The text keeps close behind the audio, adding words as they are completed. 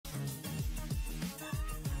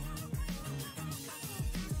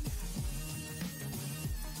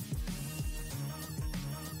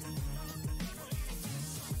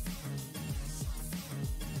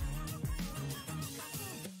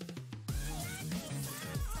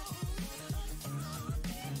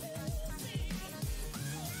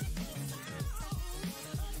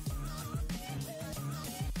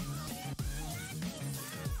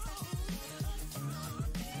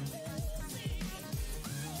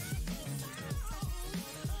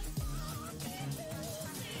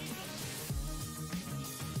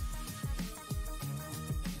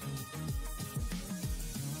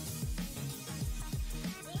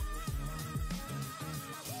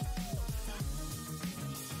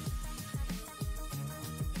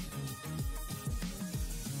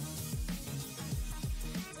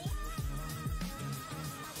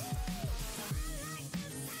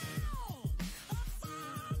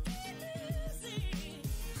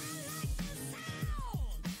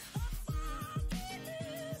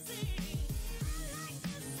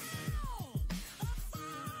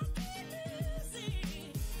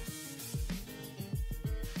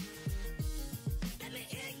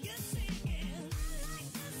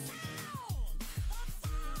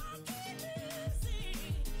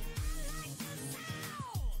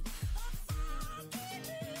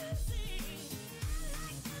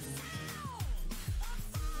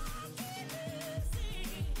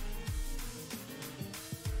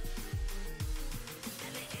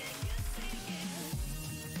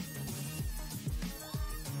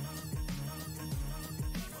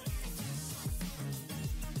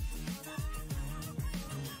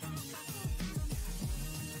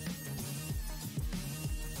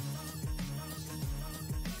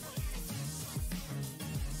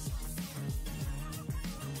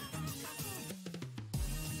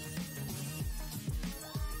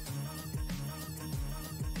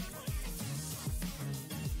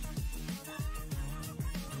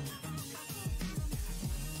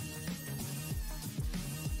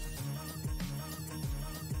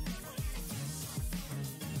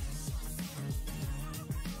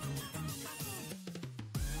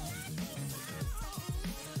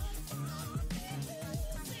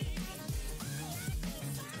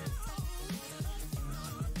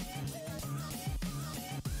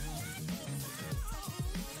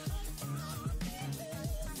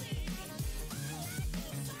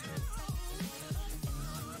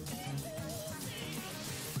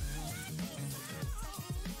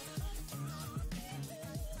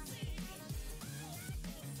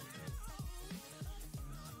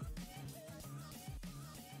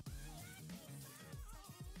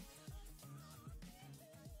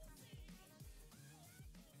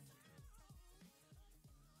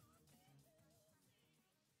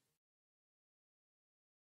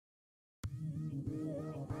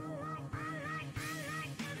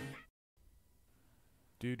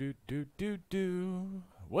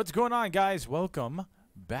What's going on, guys? Welcome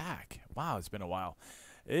back. Wow, it's been a while.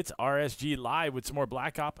 It's RSG Live with some more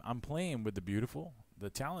Blackout. I'm playing with the beautiful,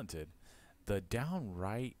 the talented, the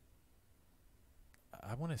downright,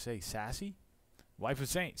 I want to say sassy, wife of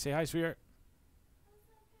Saint. Say hi, sweetheart.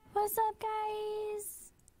 What's up,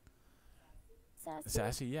 guys? Sassy?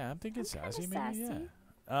 Sassy, yeah, I'm thinking sassy, maybe, sassy.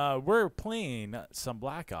 yeah. We're playing some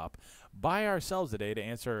Blackout by ourselves today to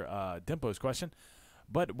answer Dimpo's question.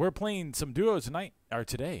 But we're playing some duos tonight, or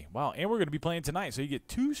today. Wow, and we're going to be playing tonight, so you get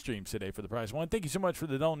 2 streams today for the price of 1. Thank you so much for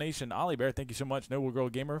the donation, Olibear. Thank you so much,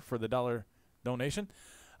 Noblegirlgamer, for the $1 donation.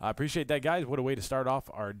 I appreciate that, guys. What a way to start off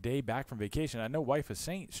our day back from vacation. I know Wife of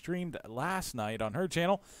Saint streamed last night on her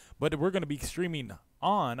channel, but we're going to be streaming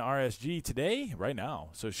on RSG today, right now.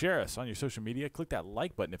 So share us on your social media. Click that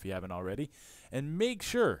like button if you haven't already, and make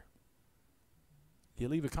sure you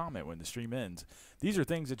leave a comment when the stream ends. These are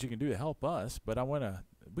things that you can do to help us, but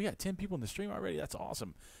we got 10 people in the stream already. That's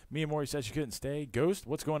awesome. Mia Mori says she couldn't stay. Ghost,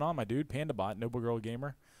 what's going on, my dude? PandaBot,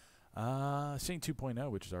 Noblegirlgamer. Saint 2.0,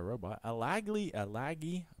 which is our robot. A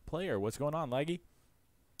laggy player. What's going on, Laggy?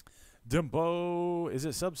 Dimpo, is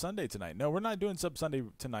it Sub Sunday tonight? No, we're not doing Sub Sunday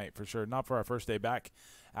tonight for sure. Not for our first day back.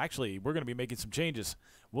 Actually, we're going to be making some changes.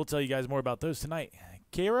 We'll tell you guys more about those tonight.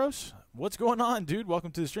 Kairos, what's going on, dude?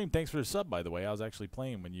 Welcome to the stream. Thanks for the sub, by the way. I was actually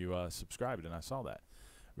playing when you subscribed, and I saw that.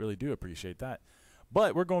 Really do appreciate that.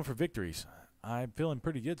 But we're going for victories. I'm feeling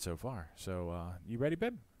pretty good so far. So, you ready,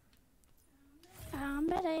 babe? I'm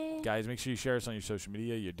ready. Guys, make sure you share us on your social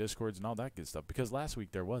media, your Discords, and all that good stuff. Because last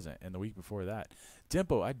week there wasn't, and the week before that.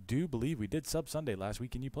 Dimpo, I do believe we did Sub Sunday last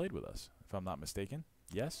week, and you played with us, if I'm not mistaken.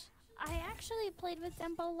 Yes? I actually played with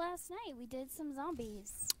Dempo last night. We did some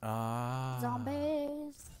zombies.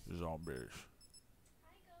 Zombies.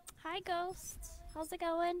 Hi, Ghost. How's it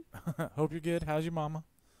going? Hope you're good. How's your mama?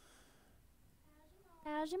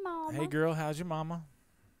 How's your mama? Hey, girl, how's your mama?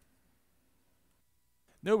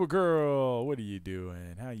 Noble girl, what are you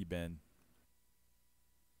doing? How you been?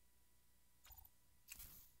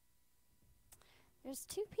 There's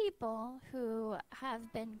 2 people who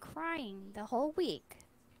have been crying the whole week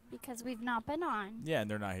because we've not been on. Yeah,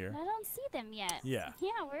 and they're not here. I don't see them yet. Yeah.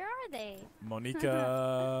 Yeah, where are they?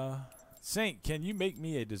 Monica. Saint, can you make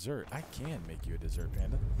me a dessert? I can make you a dessert,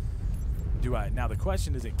 Panda. Do I? Now the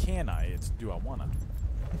question isn't can I, it's do I wanna.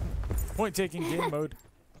 Point taking game mode.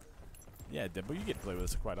 Yeah, Dimple, you get to play with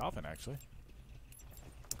us quite often, actually.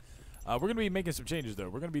 We're going to be making some changes, though.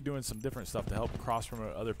 We're going to be doing some different stuff to help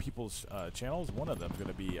cross-promote other people's channels. One of them is going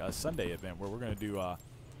to be a Sunday event where we're going to do,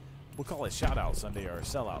 we'll call it Shout-Out Sunday or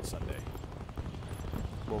Sell-Out Sunday,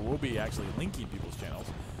 where we'll be actually linking people's channels.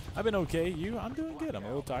 I've been okay. I'm doing good. I'm a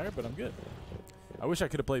little tired, but I'm good. I wish I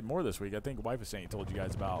could have played more this week. I think Wife of Saint told you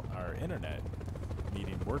guys about our internet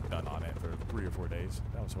needing work done on it for 3 or 4 days.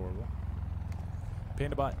 That was horrible.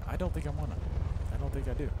 PandaBot, I don't think I wanna. I don't think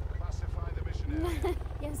I do.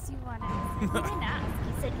 Yes, you wanna. You didn't ask.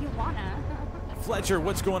 You said you wanna. Fletcher,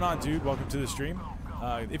 what's going on, dude? Welcome to the stream.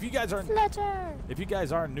 If you guys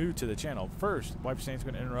are new to the channel, first, Wife of Saint's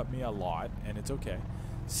going to interrupt me a lot, and it's okay.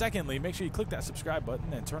 Secondly, make sure you click that subscribe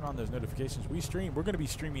button and turn on those notifications. We stream. We're going to be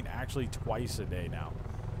streaming actually twice a day now.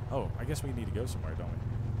 Oh, I guess we need to go somewhere, don't we?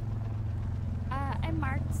 I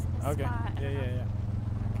marked the okay. spot. Yeah.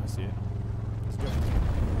 I see it. Let's go.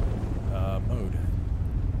 Mode.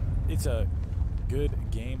 It's a good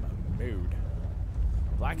game mode.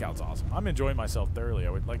 Blackout's awesome. I'm enjoying myself thoroughly.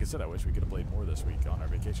 Like I said, I wish we could have played more this week on our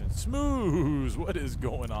vacation. Smooth! What is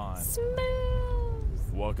going on?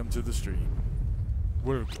 Smooth! Welcome to the stream.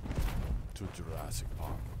 Welcome to Jurassic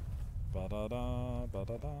Park.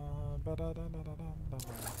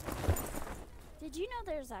 Did you know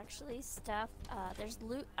there's actually stuff, there's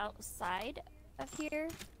loot outside of here?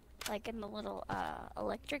 Like in the little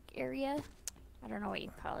electric area. I don't know what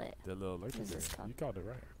you call it. The little electric area. You called it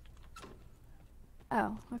right.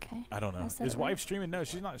 Oh, okay. I don't know. Is Wife streaming? No,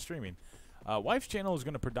 she's not streaming. Wife's channel is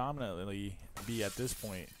going to predominantly be at this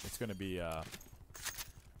point. It's going to be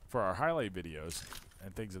for our highlight videos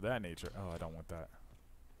and things of that nature. Oh, I don't want that.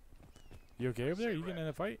 You okay over there? You getting in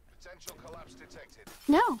a fight?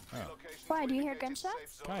 No. Oh. Why? Do you hear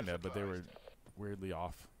gunshots? Kinda, but they were weirdly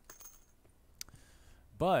off.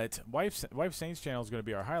 But Wife Saint's channel is going to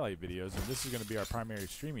be our highlight videos, and this is going to be our primary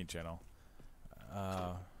streaming channel.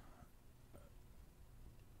 I'll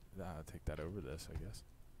take that over this, I guess.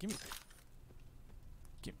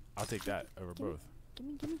 I'll take that over both.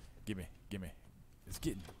 Gimme. It's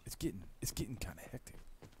getting kind of hectic.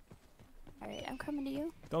 All right, I'm coming to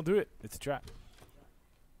you. Don't do it. It's a trap.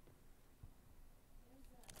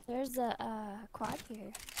 There's a quad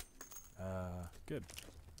here. Good.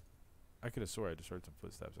 I could have swore I just heard some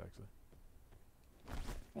footsteps, actually.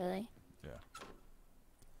 Really? Yeah.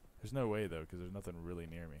 There's no way, though, because there's nothing really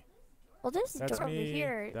near me. Well, this That's door over me.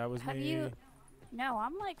 here. That was have me. you? No,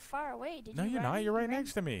 I'm like far away. Did No, you you're run? not. You're You right ran?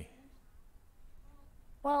 next to me.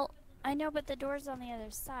 Well, I know, but the door's on the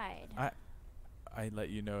other side. I let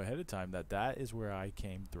you know ahead of time that is where I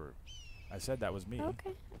came through. I said that was me.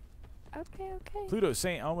 Okay. Okay. Pluto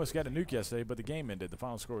Saint almost got a nuke yesterday, but the game ended. The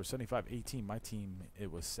final score was 75-18. My team,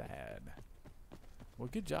 it was sad. Well,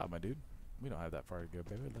 good job, my dude. We don't have that far to go,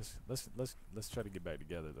 baby. Let's try to get back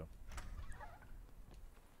together, though.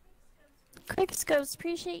 Quick Scopes,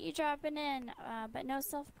 appreciate you dropping in, but no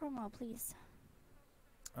self promo, please.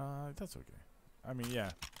 That's okay. I mean, yeah,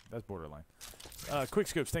 that's borderline. Quick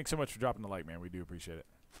Scopes, thanks so much for dropping the like, man. We do appreciate it.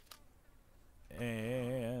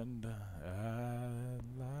 And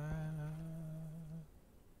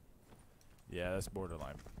yeah, that's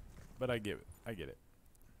borderline, but I get it. I get it.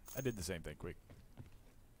 I did the same thing. Quick.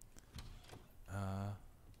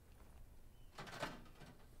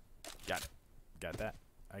 Got it. Got that.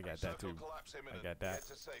 I got that too. I got that.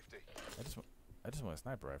 I just want a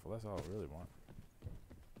sniper rifle. That's all I really want.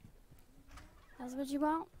 That's what you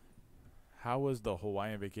want? How was the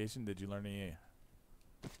Hawaiian vacation? Did you learn any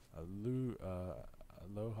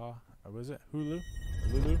aloha? Or was it hulu?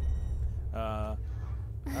 Lulu?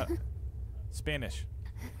 Spanish.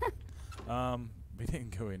 We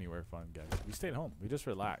didn't go anywhere fun, guys. We stayed home. We just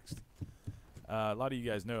relaxed. A lot of you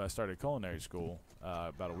guys know I started culinary school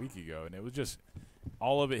about a week ago, and it was just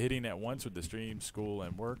all of it hitting at once with the stream, school,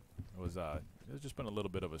 and work. It was just been a little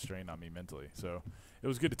bit of a strain on me mentally. So it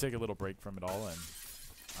was good to take a little break from it all, and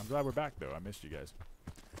I'm glad we're back, though. I missed you guys.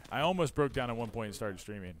 I almost broke down at one point and started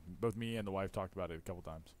streaming. Both me and the wife talked about it a couple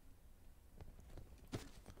times.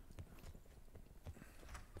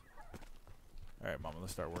 All right, Mama,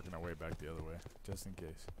 let's start working our way back the other way, just in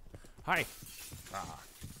case. Hi.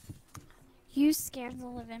 You scared the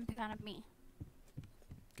living pick out of me.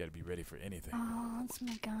 Gotta be ready for anything. Oh, it's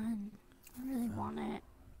my gun. I really want it.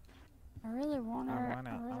 I really want it. I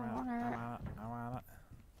want it.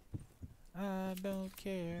 I don't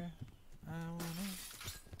care. I want it.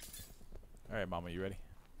 All right, Mama, you ready?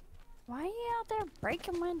 Why are you out there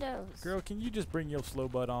breaking windows? Girl, can you just bring your slow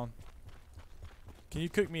butt on? Can you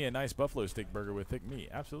cook me a nice buffalo steak burger with thick meat?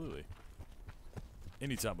 Absolutely.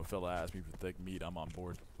 Anytime a fella asks me for thick meat, I'm on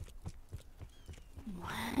board.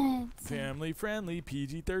 What? Family friendly,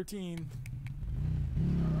 PG-13.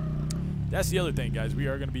 That's the other thing, guys. We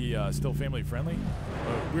are going to be still family friendly.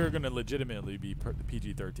 But we're going to legitimately be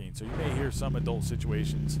PG-13. So you may hear some adult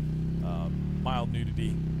situations, mild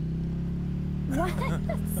nudity. What?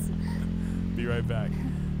 Be right back.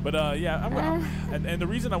 But yeah, and the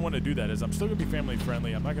reason I want to do that is I'm still going to be family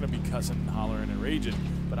friendly. I'm not going to be cussing and hollering and raging.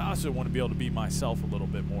 But I also want to be able to be myself a little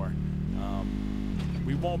bit more.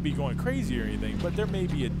 We won't be going crazy or anything, but there may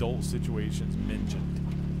be adult situations mentioned.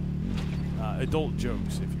 Adult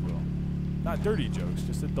jokes, if you will. Not dirty jokes,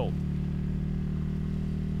 just adult.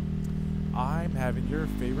 I'm having your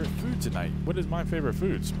favorite food tonight. What is my favorite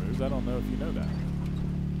food, Smooth? I don't know if you know that.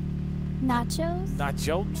 Nachos?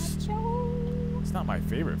 Nachos? Nachos? It's not my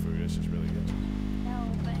favorite food, it's just really good. No,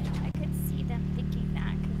 but I could see them thinking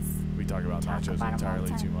that because We talk about nachos about 'em all the entirely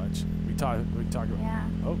time. too much. We talk about... Yeah.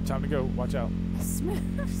 Oh, time to go. Watch out.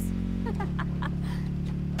 Smooths.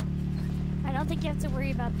 I don't think you have to worry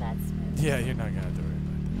about that, Smooths. Yeah, you're not going to have to worry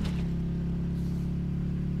about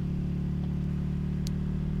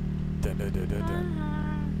that. Dun, dun, dun, dun, dun.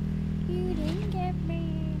 You didn't get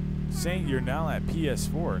me. Saying you're now at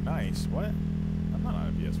PS4. Nice. What? I'm not on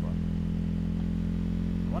a PS4.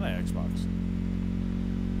 I'm on an Xbox.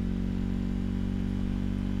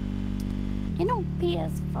 You know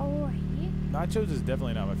PS4. Nachos is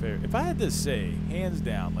definitely not my favorite. If I had to say, hands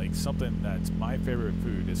down, like something that's my favorite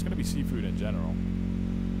food, it's going to be seafood in general.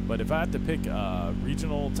 But if I had to pick a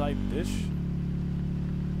regional type dish,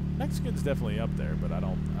 Mexican's definitely up there, but I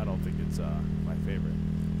don't think it's my favorite.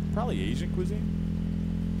 Probably Asian cuisine.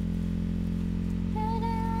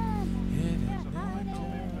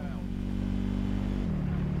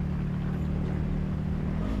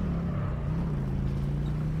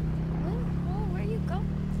 Where you go?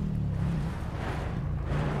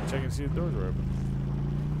 Checking to see if the doors are open.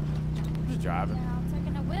 Just driving. Yeah, I was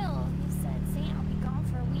talking to Will. He said, Saint, I'll be gone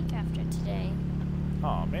for a week after today.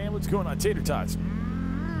 Oh man, what's going on? Tater tots.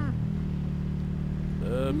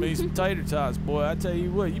 Made some tater tots, boy. I tell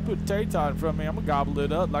you what, you put a tater tot in front of me, I'm gonna gobble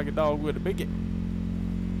it up like a dog with a bigot.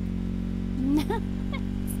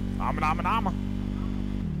 Ama.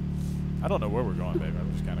 I don't know where we're going, baby.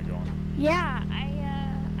 I'm just kind of going. Yeah, I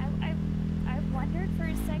wondered for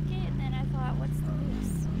a second, and then I thought, what's the news?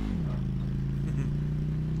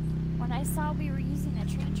 when I saw we were using the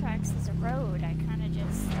train tracks as a road, I kind of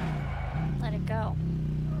just let it go.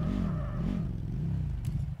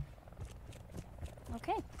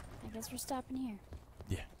 Okay, I guess we're stopping here.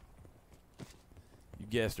 Yeah. You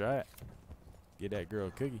guessed right. Get that girl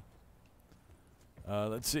a cookie.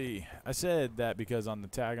 Let's see. I said that because on the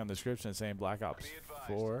tag on the description it's saying Black Ops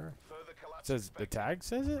 4. It says the tag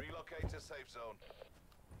says it? Relocate to safe zone.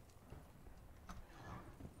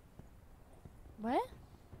 What?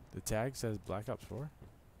 The tag says Black Ops 4?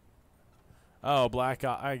 Oh, Black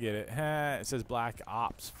Ops. I get it. It says Black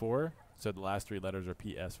Ops 4. So the last 3 letters are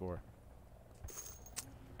PS4.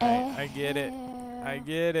 I get it. I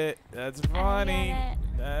get it. That's funny.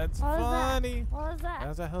 That's funny. What was that? That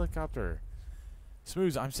was a helicopter.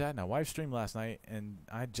 Smooth, I'm sad now. Wife streamed last night, and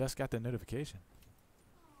I just got the notification.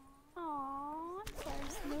 Aww, I'm sorry,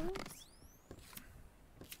 Smooth.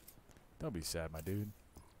 Don't be sad, my dude.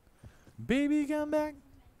 Baby, come back.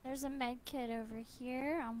 There's a med kit over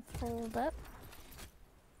here. I'm fulled up.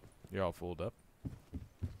 You're all fooled up.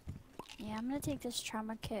 Yeah, I'm gonna take this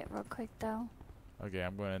trauma kit real quick, though. Okay,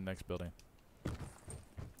 I'm going to the next building.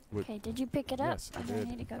 Okay, did you pick it up? Yes, I Or do did. I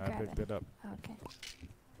need to go I grab picked it up. Okay.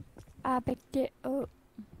 I picked it up.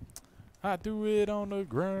 I threw it on the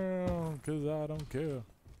ground because I don't care.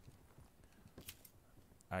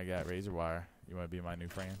 I got razor wire. You want to be my new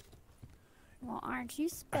friend? Well, aren't you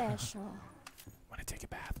special? Want to take a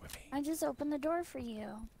bath with me? I just opened the door for you.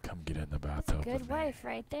 Come get in the That's bathtub a good with me. wife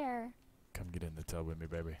right there. Come get in the tub with me,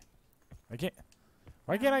 baby. I can't.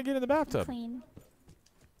 Why can't I get in the bathtub? Clean.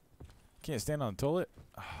 Can't stand on the toilet?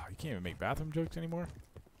 Oh, you can't even make bathroom jokes anymore?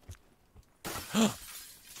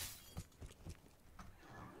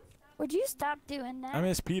 Would you stop doing that? I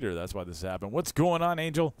miss Peter. That's why this happened. What's going on,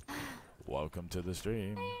 Angel? Welcome to the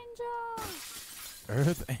stream. Angel!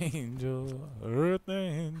 Earth Angel. Earth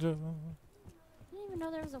Angel. I didn't even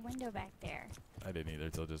know there was a window back there. I didn't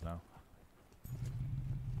either till just now.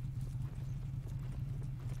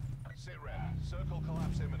 Sit rep. Circle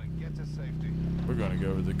collapse imminent. Get to safety. We're going to go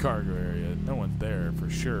over the cargo area. No one's there for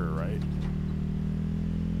sure, right?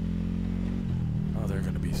 Oh, there's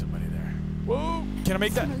going to be somebody there. Whoa! Can I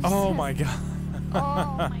make that? Oh my god.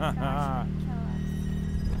 Oh my gosh,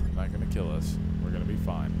 Not going to kill us. We're going to be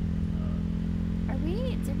fine. are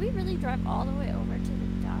we? Did we really drive all the way over to the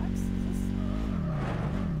docks? Is this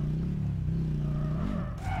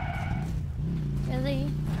really?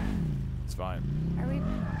 It's fine. Are we?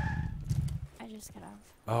 I just got off.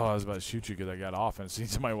 Oh, I was about to shoot you because I got off and seen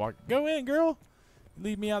somebody walk. Go in, girl.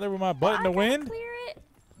 Leave me out there with my butt in the wind. Clear it.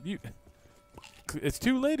 You. It's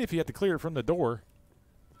too late if you have to clear it from the door.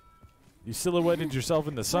 You silhouetted yourself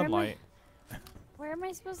in the sunlight. Where am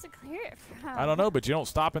I supposed to clear it from? I don't know, but you don't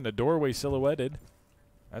stop in the doorway silhouetted.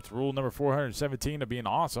 That's rule number 417 of being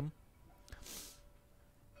awesome.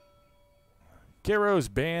 Caro's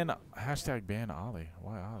ban. Hashtag ban Ollie.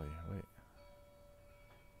 Why Ollie? Wait.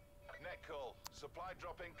 Net call. Supply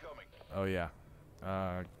drop incoming. Oh, yeah.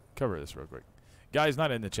 Cover this real quick. Guys,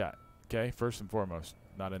 not in the chat. Okay? First and foremost,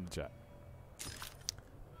 not in the chat.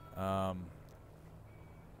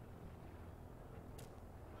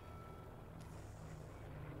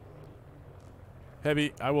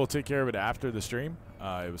 Heavy, I will take care of it after the stream.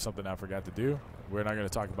 It was something I forgot to do. We're not going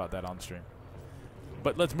to talk about that on stream.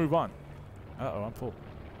 But let's move on. Uh-oh, I'm full.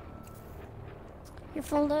 You're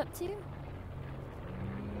full up too?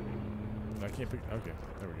 I can't pick. Okay,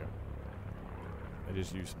 there we go. I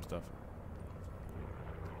just used some stuff.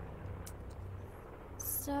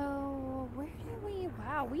 So, where do we...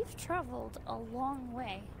 Wow, we've traveled a long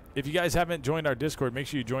way. If you guys haven't joined our Discord, make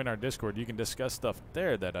sure you join our Discord. You can discuss stuff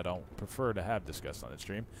there that I don't prefer to have discussed on the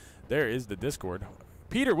stream. There is the Discord.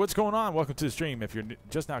 Peter, what's going on? Welcome to the stream. If you're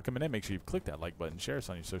just now coming in, make sure you click that like button, share us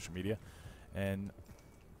on your social media, and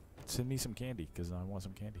send me some candy because I want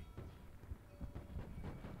some candy.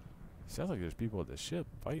 Sounds like there's people at the ship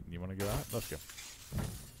fighting. You want to go out? Let's go.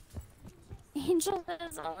 Angel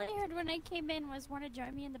says, all I heard when I came in was, want to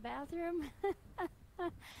join me in the bathroom?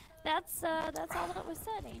 That's all that was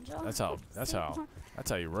said, Angel. That's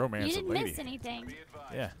how you romance You a didn't lady. miss anything.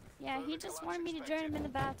 Yeah. Yeah, he just wanted me to join him in the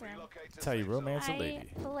bathroom. That's how you romance a I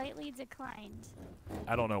lady. politely declined.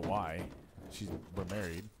 I don't know why. We're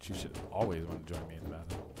married. She should always want to join me in the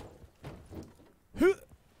bathroom.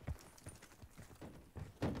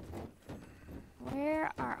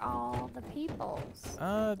 Where are all the peoples?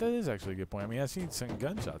 That is actually a good point. I mean, I've seen some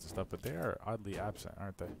gunshots and stuff, but they are oddly absent,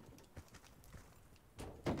 aren't they?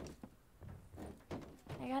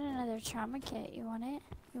 I got another trauma kit. You want it?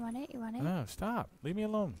 You want it? You want it? No, stop. Leave me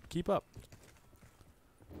alone. Keep up.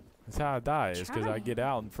 That's how I die, is because I get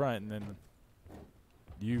out in front and then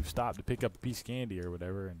you stop to pick up a piece of candy or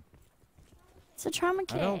whatever, and It's a trauma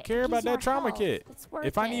kit. I don't care about Use that your trauma health. kit. It's worth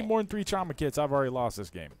If I need it. more than 3 trauma kits, I've already lost this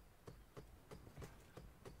game.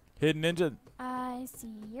 Hidden Ninja. I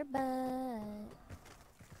see your butt.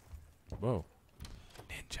 Whoa.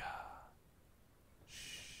 Ninja.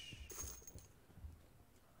 Shh.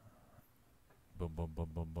 Boom, boom, boom,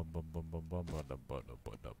 boom, boom, boom, boom, boom, boom, boom, boom, boom, boom,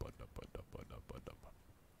 boom, boom, boom, boom, boom, boom, boom.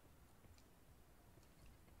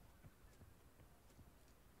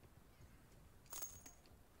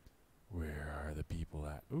 Where are the people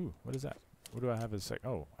at? Ooh, what is that? What do I have as a sec?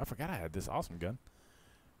 Oh, I forgot I had this awesome gun.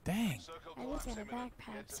 Dang. Circle I collapse just got a imminent.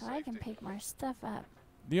 backpack Get to so I can safety. pick more stuff up.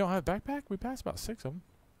 You don't have a backpack? We passed about 6 of them.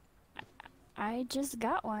 I just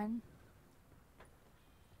got one.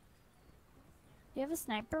 Do you have a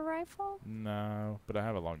sniper rifle? No, but I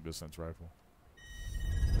have a long distance rifle.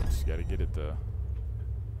 Just gotta get it to.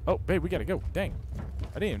 Oh, babe, we gotta go. Dang.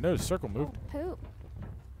 I didn't even notice circle moved. Oh, poop.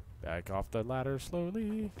 Back off the ladder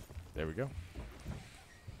slowly. There we go.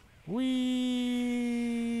 Wee.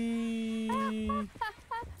 No.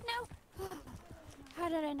 How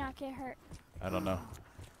did I not get hurt? I don't know.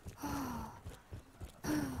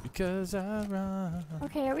 Because I run.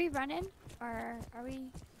 Okay, are we running? Or are we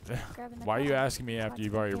grabbing the Why are you car? asking me after What's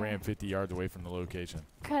you've right already there? ran 50 yards away from the location?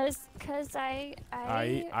 Cause I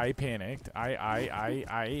panicked.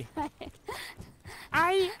 I.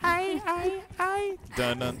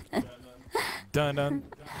 Dun dun. Dun dun.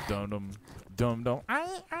 Dun dum. Dum dum.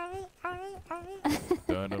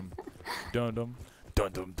 Dun dum. Dun dum.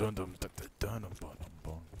 Dun dum. Dun dum. Dun dum.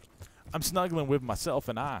 I'm snuggling with myself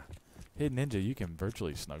and I. Hidden Ninja, you can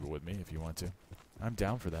virtually snuggle with me if you want to. I'm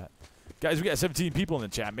down for that. Guys, we got 17 people in the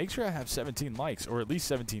chat. Make sure I have 17 likes or at least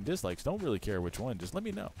 17 dislikes. Don't really care which one. Just let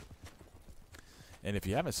me know. And if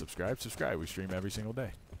you haven't subscribed, subscribe. We stream every single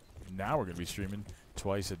day. Now we're going to be streaming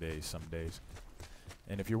twice a day some days.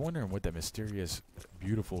 And if you're wondering what that mysterious,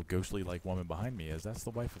 beautiful, ghostly-like woman behind me is, that's the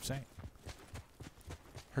wife of Saint.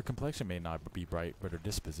 Her complexion may not be bright, but her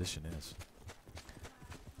disposition is.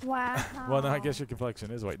 Wow. Well, no, I guess your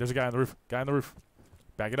complexion is white. There's a guy on the roof. Guy on the roof.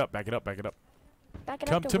 Back it up. Back it up. Back it up. Back it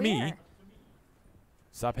Come up to me. where?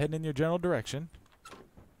 Stop heading in your general direction.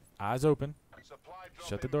 Eyes open. Supply drop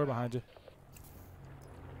Shut the door behind you.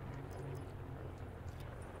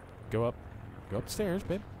 Go up. Go upstairs,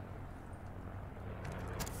 babe.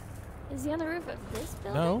 Is he on the roof of this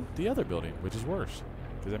building? No, the other building, which is worse.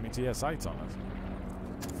 Because that means he has sights on us.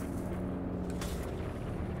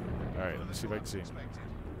 All right, let me see if I can see him.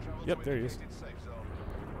 Yep, there he is.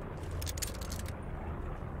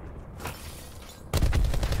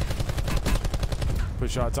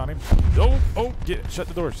 Put shots on him. Oh, get it. Shut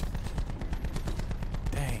the doors.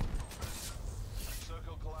 Dang.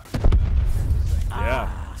 Circle collapse imminent. Get to safety.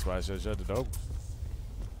 Yeah, that's why I said shut the door.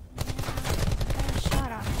 Got a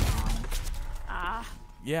shot on him. Ah.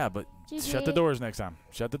 Yeah, but shut the GG. doors next time.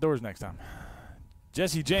 Shut the doors next time.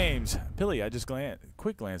 Jesse James. Pilly, I just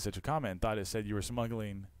quick glanced at your comment and thought it said you were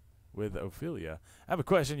smuggling with Ophelia. I have a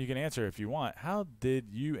question you can answer if you want. How did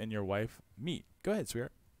you and your wife meet? Go ahead,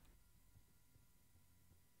 sweetheart.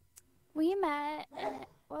 We met at,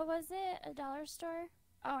 what was it? A dollar store?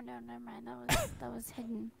 Oh no, never mind. That was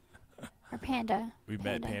hidden. Or Panda. We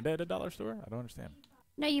met Panda at a dollar store? I don't understand.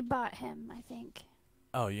 No, you bought him, I think.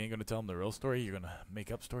 Oh, you ain't going to tell him the real story? You're going to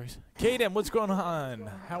make up stories? Kaden, what's going on?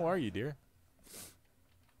 How are you, dear?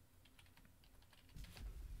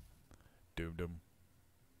 Doom doom.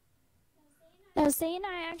 No, Zane and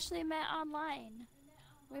I actually met online.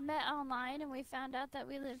 We met online and we found out that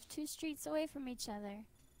we lived 2 streets away from each other.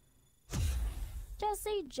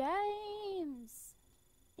 Jesse James!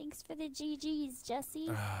 Thanks for the GGs,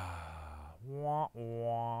 Jesse. Wah,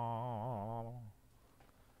 wah.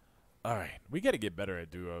 All right, we got to get better at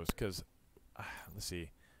duos because, let's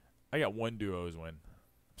see, I got 1 duos win.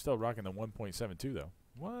 I'm still rocking the 1.72 though.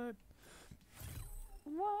 What?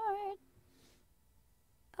 What?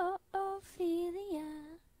 Oh, Ophelia.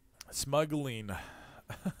 Smuggling.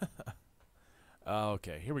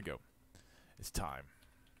 Okay, here we go. It's time.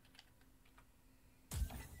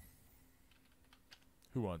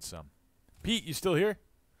 Who wants some? Pete, you still here?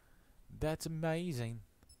 That's amazing.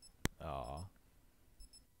 Aw.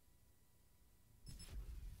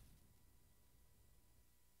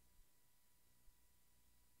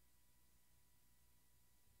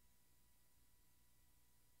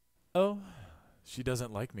 Oh, she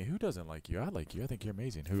doesn't like me. Who doesn't like you? I like you. I think you're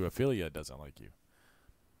amazing. Who? Ophelia doesn't like you.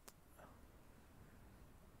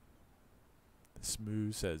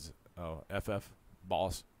 Smooth says, oh, FF,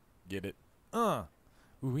 boss, get it.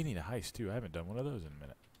 Ooh, we need a heist too. I haven't done one of those in a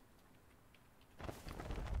minute.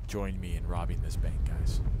 Join me in robbing this bank,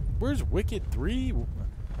 guys. Where's Wicked 3?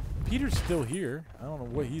 Peter's still here. I don't know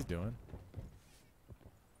what he's doing.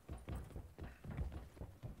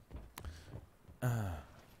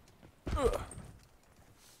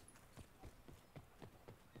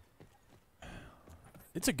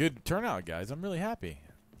 It's a good turnout, guys. I'm really happy.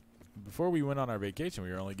 Before we went on our vacation,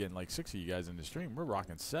 we were only getting like 6 of you guys in the stream. We're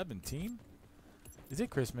rocking 17. Is it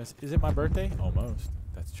Christmas? Is it my birthday? Almost.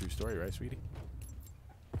 That's a true story, right, sweetie?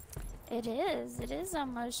 It is. It is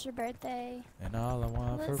almost your birthday. And all I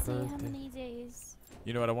want Let's for see birthday. how many days.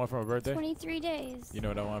 You know what I want for my birthday? 23 days. You know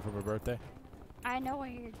what I want for my birthday? I know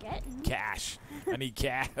what you're getting. Cash. I need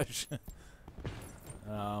cash.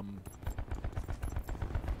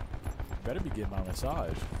 Better be getting my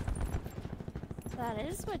massage. That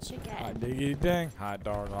is what you Hot get. diggity dang. Hot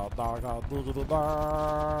dog, hot dog, hot doodle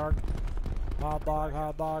dog. Hot dog,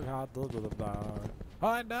 hot dog, hot doodle dog.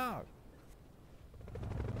 Hot dog.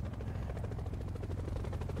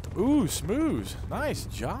 Ooh, smooth. Nice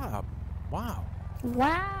job. Wow.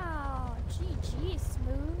 Wow. GG,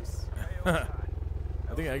 Smooth.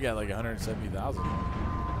 I think I got like 170,000.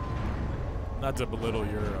 Not to belittle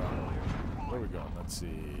your. Where are we going? Let's see.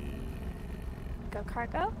 Go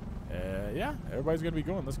cargo? Yeah, everybody's gonna be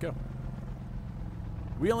going. Let's go.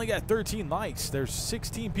 We only got 13 likes. There's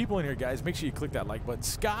 16 people in here, guys. Make sure you click that like button.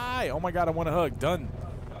 Sky! Oh my God, I want a hug. Done.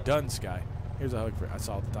 Done, Sky. Here's a hug for. I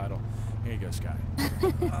saw the title. Here you go, Sky.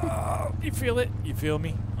 You feel it? You feel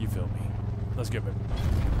me? You feel me? Let's go, baby.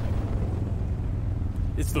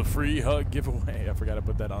 It's the free hug giveaway. I forgot to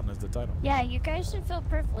put that on as the title. Yeah, you guys should feel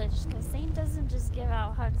privileged because Saint doesn't just give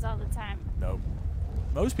out hugs all the time. Nope.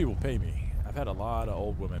 Most people pay me. I've had a lot of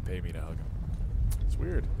old women pay me to hug them. It's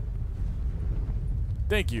weird.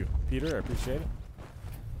 Thank you, Peter. I appreciate it.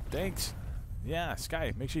 Thanks. Yeah,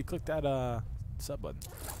 Sky, make sure you click that sub button.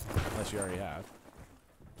 Unless you already have.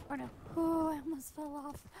 Oh no. Oh, I almost fell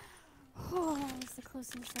off. Oh, that was the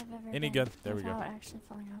closest I've ever Any been good. There we go. without actually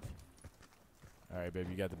falling off. All right,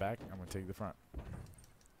 baby, you got the back. I'm going to take the front.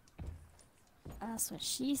 That's what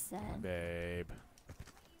she said. Babe.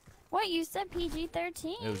 What, you said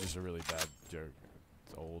PG-13? It was just a really bad joke.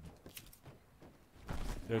 It's old.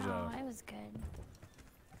 There's No, it was good.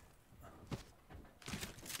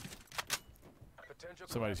 Potential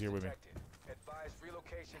Somebody's here with me. detected. Advise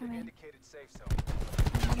relocation Come to in. indicated safe zone.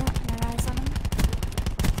 Got eyes on him?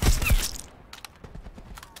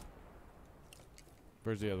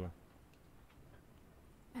 Where's the other one?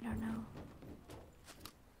 I don't know.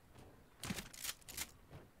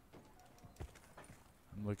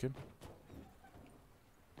 I'm looking.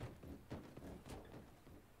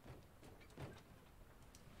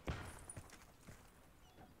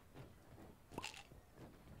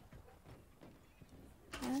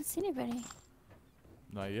 I haven't seen anybody.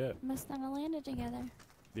 Not yet. Must not have landed together.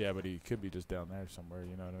 Yeah, but he could be just down there somewhere,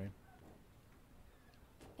 you know what I mean?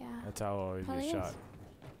 Yeah. That's how I always Probably get is. shot.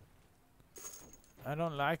 I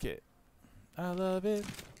don't like it. I love it.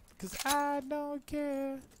 Because I don't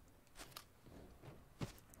care.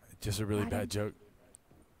 Just a really Got bad him. joke.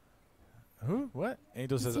 Who? What?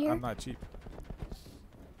 Angel He's says here. I'm not cheap.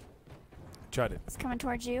 Tried it. It's coming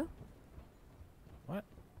towards you. What?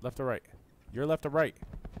 Left or right? You're left or right?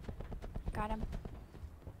 Got him.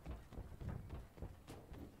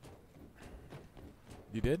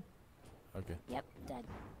 You did? Okay. Yep, dead.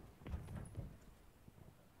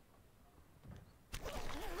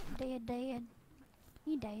 Dead.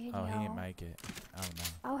 He died, Oh, he y'all. didn't make it. Oh, no.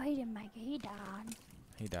 Oh, he didn't make it. He died.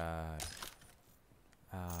 He died.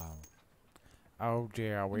 Oh,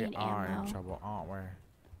 dear. We Need are in ammo. trouble, aren't we?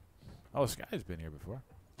 Oh, Sky's been here before.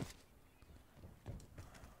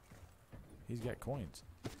 He's got coins.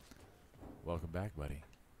 Welcome back, buddy.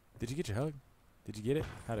 Did you get your hug? Did you get it?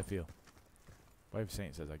 How'd it feel? Wife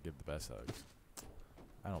Saint says I give the best hugs.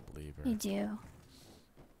 I don't believe her. You do.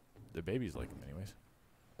 The babies like them anyways.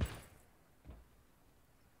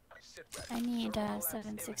 Sit back. I need All labs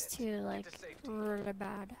 762 imminent. like Get to safety. really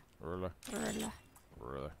bad. Ruler. Really.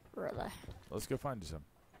 Ruler. Really. Let's go find you some.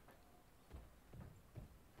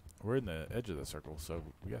 We're in the edge of the circle, so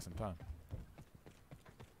we got some time.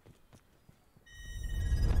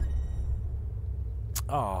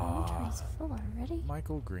 Aww. Inventory's full already.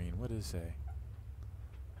 Michael Green, what does it say?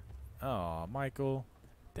 Aw, Michael.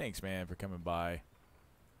 Thanks, man, for coming by.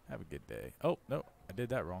 Have a good day. Oh, no, I did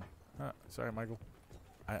that wrong. Sorry, Michael.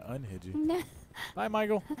 I unhid you. No. Bye,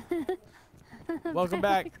 Michael. Welcome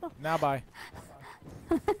back. Michael. Now, bye.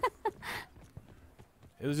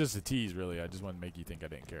 It was just a tease, really. I just wanted to make you think I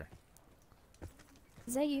didn't care.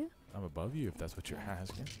 Is that you? I'm above you, if that's what you're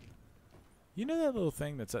asking. You know that little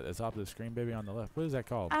thing that's at the top of the screen, baby, on the left? What is that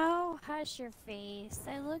called? Oh, hush your face.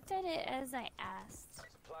 I looked at it as I asked.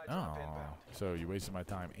 Supply drop Oh, inbound. so you wasted my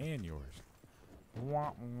time and yours.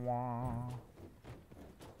 Wah, wah.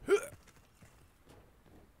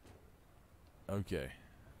 Okay.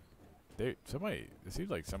 It seems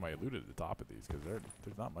like somebody looted the top of these because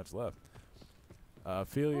there's not much left. Oh,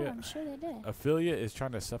 Ophelia. I'm sure they did. Ophelia is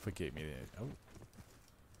trying to suffocate me. Oh.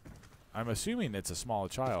 I'm assuming it's a small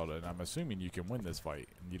child, and I'm assuming you can win this fight,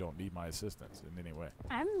 and you don't need my assistance in any way.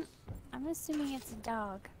 I'm assuming it's a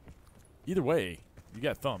dog. Either way, you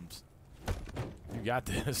got thumbs. You got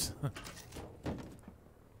this.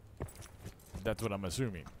 That's what I'm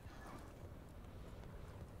assuming.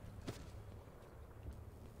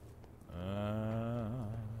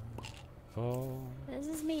 This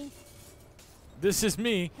is me. This is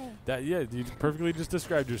me. Hey. Yeah, you perfectly just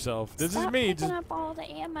described yourself. This Stop is me. picking up all the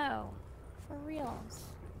ammo. For reals.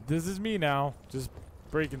 This is me now. Just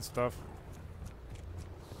breaking stuff.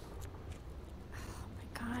 Oh my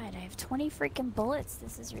god, I have 20 freaking bullets.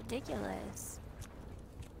 This is ridiculous.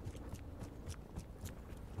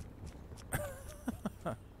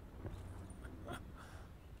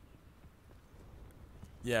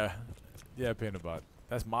 Yeah. Yeah, Pandabot.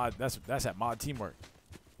 That's mod. That's that mod teamwork.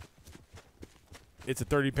 It's a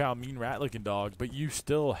 30-pound mean rat-looking dog, but you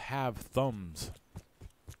still have thumbs.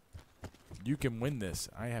 You can win this.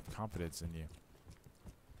 I have confidence in you.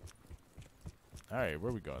 All right,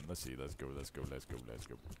 where are we going? Let's see. Let's go.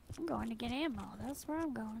 I'm going to get ammo. That's where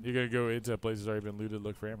I'm going. You're gonna go into a place that's already been looted.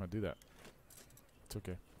 Look for ammo. Do that. It's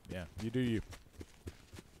okay. Yeah, you do you.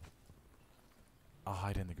 I'll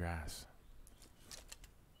hide in the grass.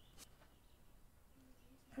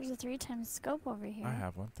 There's a 3x scope over here. I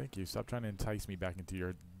have one. Thank you. Stop trying to entice me back into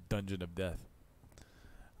your dungeon of death.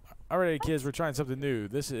 Alright, kids, we're trying something new.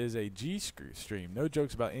 This is a G stream. No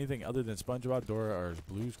jokes about anything other than SpongeBob, Dora, or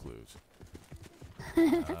Blue's Clues.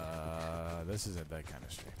 This isn't that kind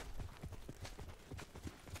of stream.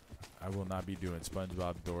 I will not be doing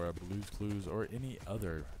SpongeBob, Dora, Blue's Clues, or any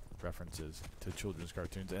other references to children's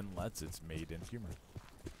cartoons unless it's made in humor.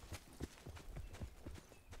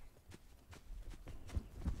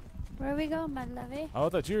 Where we going, my lovey? Oh, I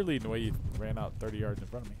thought you were leading the way. You ran out 30 yards in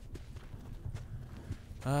front of me.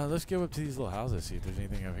 Let's go up to these little houses, see if there's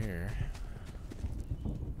anything up here.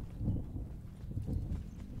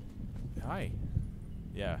 Hi.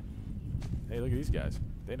 Yeah. Hey, look at these guys.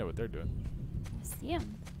 They know what they're doing. I see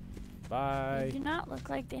them. Bye. They do not look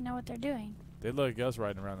like they know what they're doing. They look like us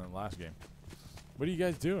riding around in the last game. What are you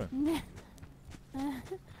guys doing?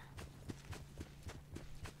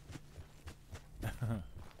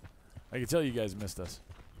 I can tell you guys missed us.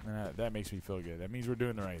 And that makes me feel good. That means we're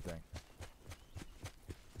doing the right thing.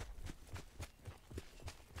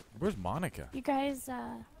 Where's Monica? You guys,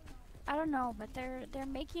 I don't know, but they're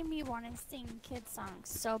making me want to sing kid songs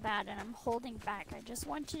so bad, and I'm holding back. I just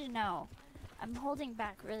want you to know, I'm holding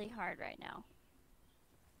back really hard right now.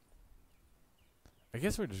 I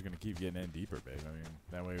guess we're just going to keep getting in deeper, babe. I mean,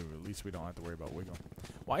 that way at least we don't have to worry about wiggling.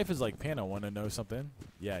 Wife is like, Pano, want to know something?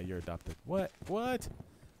 Yeah, you're adopted. What? What?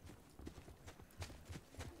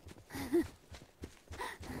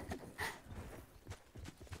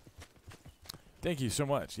 Thank you so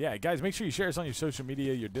much. Yeah, guys, make sure you share us on your social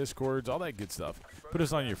media, your Discords, all that good stuff. Put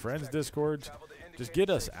us on your friends' Discords. Just get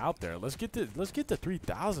us out there. Let's get to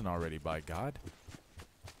 3,000 already, by God.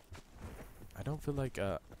 I don't feel like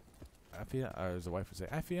I feel, as the wife would say,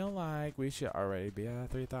 I feel like we should already be at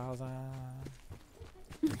 3,000.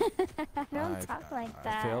 Don't talk like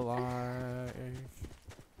that. I feel like,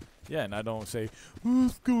 yeah, and I don't say,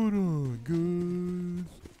 what's going on,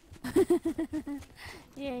 guys?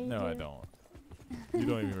 Yeah, you No, do. I don't. You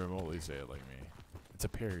don't even remotely say it like me. It's a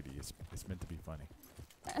parody. It's meant to be funny.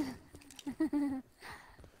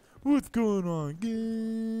 What's going on,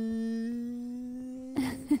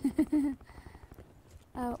 guys?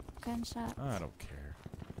 Oh, gunshot. I don't care.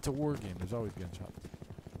 It's a war game. There's always gunshots.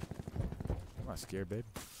 I'm not scared, babe.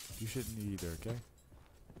 You shouldn't either, okay?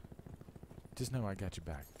 Just know I got your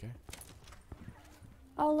back, okay?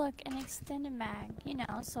 Oh, look, an extended mag, you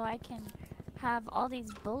know, so I can have all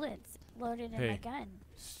these bullets loaded in my Hey. gun.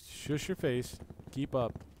 Shush your face. Keep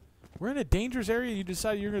up. We're in a dangerous area. You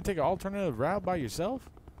decided you're going to take an alternative route by yourself?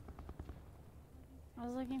 I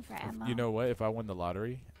was looking for ammo. You know what? If I won the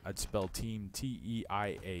lottery, I'd spell team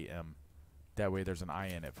T-E-I-A-M. That way there's an I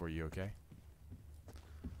in it for you, okay?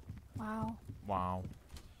 Wow. Wow.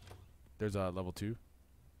 There's a level 2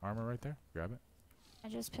 armor right there. Grab it. I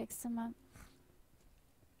just picked some up.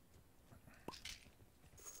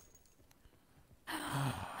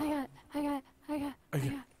 I got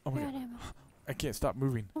Oh my god. ammo. I can't stop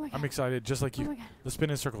moving. Oh my I'm god. excited, just like Oh you. my god. Let's spin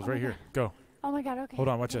in circles Oh my right here. god. Go. Oh my god, okay. Hold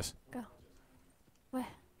on, watch Go, this. Go. What?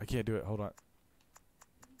 I can't do it. Hold on.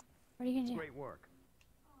 What are you gonna do? Great work.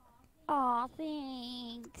 Aw,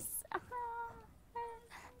 thanks.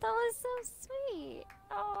 That was so sweet.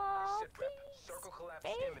 Oh, Sit rep. thanks, Circle collapse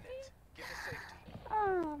baby. imminent. Get to safety.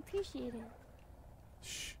 Oh, appreciate it.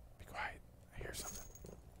 Shh. Be quiet. I hear something.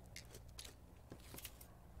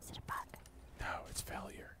 Is it a bug? No, it's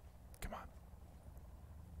failure. Come on.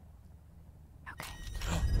 Okay.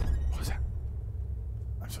 What was that?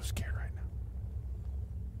 I'm so scared right now.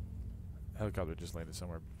 Helicopter just landed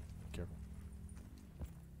somewhere. Be careful.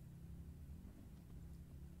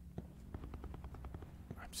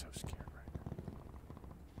 I'm so scared right now.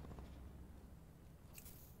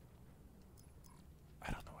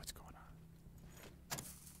 I don't know what's going on.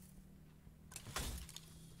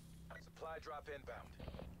 Supply drop inbound.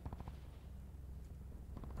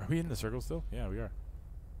 Are we in the circle still? Yeah, we are.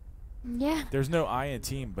 Yeah. There's no I in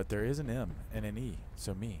team, but there is an M and an E.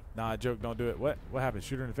 So me. Nah, joke, don't do it. What? What happened?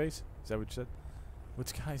 Shoot her in the face? Is that what you said?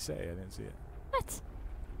 What's guy say? I didn't see it. What?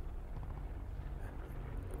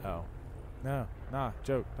 Oh. No. Nah,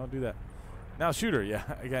 joke. Don't do that. Now shoot her. Yeah,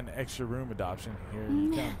 I got an extra room adoption. Here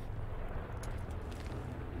you come.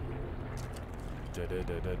 Are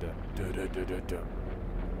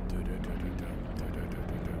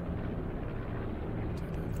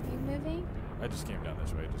you moving? I just came down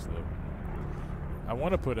this way, just a little. I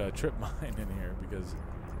want to put a trip mine in here because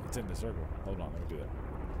it's in the circle. Hold on, let me do that.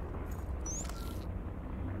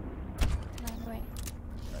 No, wait.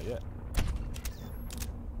 Not yet.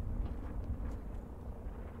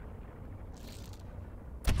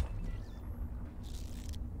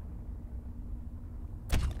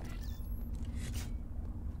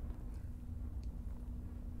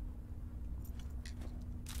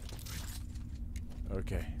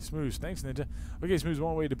 Okay, Smooth. Thanks, Ninja. Okay, Smooth.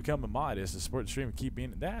 One way to become a mod is to support the stream and keep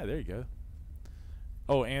being. There you go.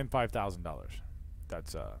 Oh, and $5,000.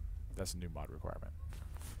 That's a new mod requirement.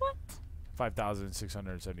 What?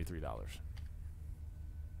 $5,673.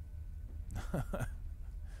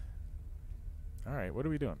 All right, what are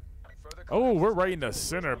we doing? Oh, we're right in the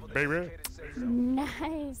center, baby.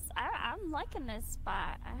 Nice. I'm liking this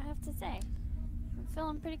spot, I have to say. I'm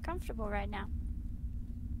feeling pretty comfortable right now.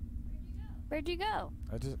 Where'd you go?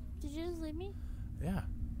 Did you just leave me? Yeah.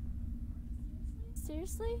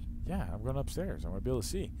 Seriously? Yeah, I'm going upstairs. I want to be able to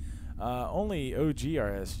see. Only OG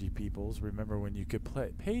RSG peoples remember when you could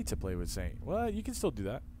pay to play with Saint. Well, you can still do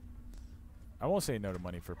that. I won't say no to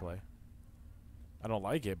money for play. I don't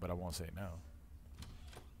like it, but I won't say no.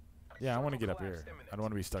 Yeah, I want to get up here. I don't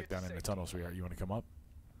want to be stuck down in the tunnel, sweetheart. You want to come up?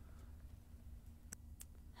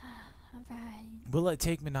 Alright. Will it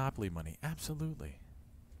take Monopoly money? Absolutely.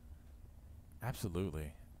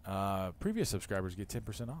 Absolutely. Previous subscribers get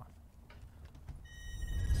 10% off.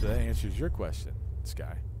 So that answers your question,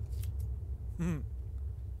 Sky.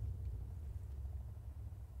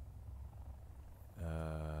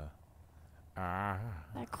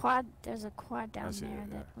 That quad, there's a quad down there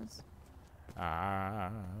it, that was... I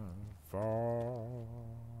fall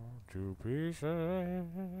to pieces.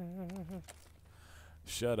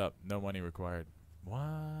 Shut up. No money required. What?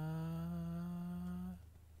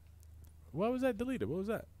 What was that deleted? What was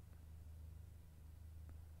that?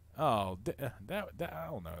 Oh, that I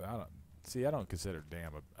don't know. I don't consider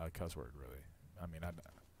damn a cuss word really. I mean,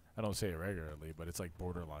 I don't say it regularly, but it's like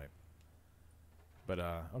borderline. But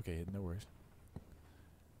okay, no worries.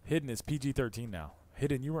 Hidden is PG-13 now.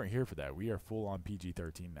 Hidden, you weren't here for that. We are full on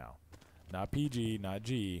PG-13 now. Not PG, not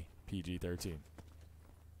G, PG-13.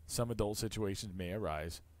 Some adult situations may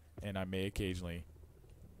arise, and I may occasionally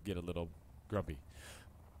get a little grumpy.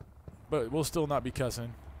 But we'll still not be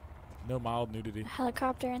cussing. No mild nudity.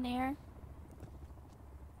 Helicopter in the air.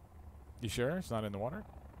 You sure? It's not in the water?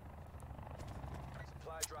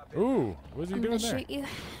 Ooh, what's he doing there? Shoot you.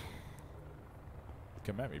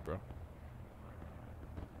 Come at me, bro.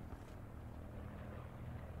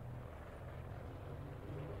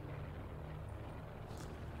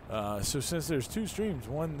 So since there's 2 streams,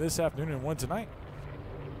 one this afternoon and one tonight.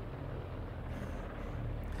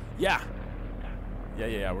 Yeah.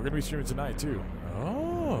 Yeah. We're going to be streaming tonight, too.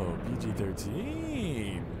 Oh,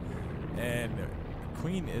 PG-13. And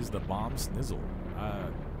Queen is the bomb snizzle.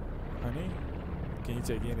 Honey, can you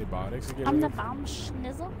take antibiotics to get I'm rid the of? bomb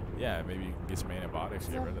schnizzle. Yeah, maybe you can get some antibiotics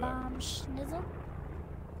to The get rid of that. bomb schnizzle.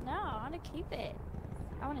 No, I want to keep it.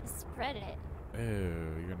 I want to spread it. Ew,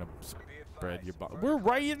 you're going to spread your bomb. We're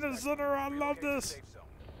right in the center. I love this.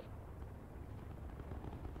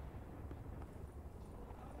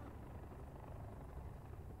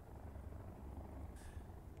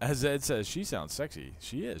 As Ed says, she sounds sexy.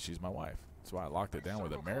 She is. She's my wife. That's why I locked it down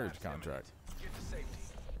with a marriage contract.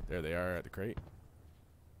 There they are at the crate.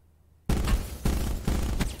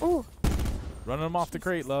 Ooh. Running them off the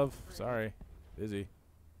crate, love. Sorry. Busy.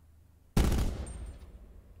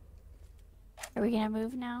 Are Are we gonna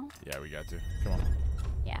move now? Yeah, we got to. Come on.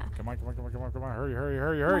 Yeah. Come on, come on, come on, come on, come on. Hurry, hurry,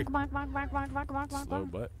 hurry, hurry. Come on, come on, come on, come on, come on, come on, come on, Slow come on.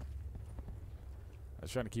 butt. I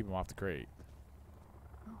was trying to keep him off the crate.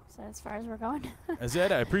 Oh, so as far as we're going. I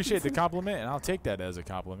said I appreciate the compliment, and I'll take that as a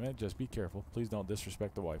compliment. Just be careful. Please don't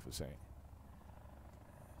disrespect the wife was saying.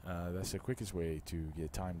 That's the quickest way to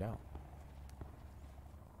get timed out.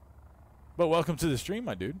 But welcome to the stream,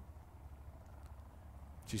 my dude.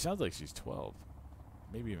 She sounds like she's 12.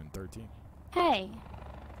 Maybe even 13. Hey.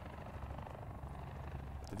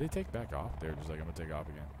 Did they take back off? They're just like, I'm going to take off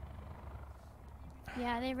again.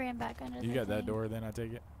 Yeah, they ran back under You the got that thing. door then, I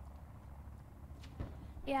take it?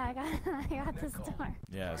 Yeah, I got this door.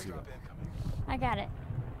 Yeah, I see that. I got it.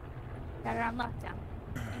 Got it on lockdown.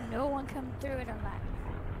 And no one come through it on that.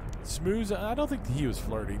 Smooth, I don't think he was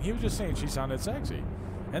flirting. He was just saying she sounded sexy.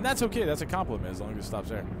 And that's okay. That's a compliment as long as it stops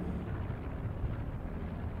there.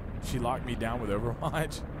 She locked me down with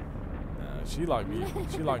Overwatch. She locked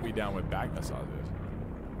me down with back massages.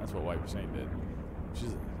 That's what White was saying did.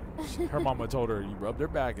 Her mama told her, you rub their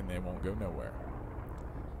back and they won't go nowhere.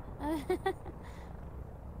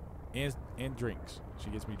 and drinks. She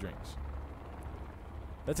gets me drinks.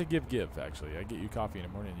 That's a give, actually. I get you coffee in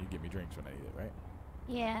the morning and you get me drinks when I eat it, right?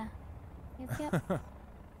 Yeah. Yep.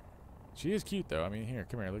 She is cute, though. I mean, here,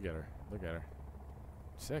 come here. Look at her. Look at her.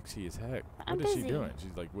 Sexy as heck. I'm What is she busy. doing?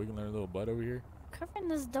 She's like wiggling her little butt over here. Covering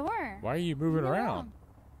this door. Why are you moving around?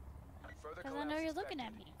 Because I know you're looking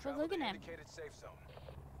at me. Quit looking at me. Safe zone.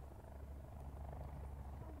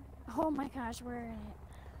 Oh my gosh, we're in it.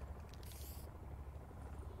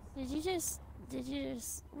 Did you just,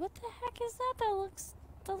 what the heck is that? That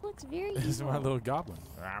looks very This is my evil. little goblin.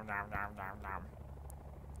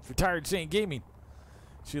 Retired Saint Gaming.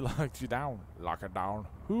 She locked you down. Lock her down.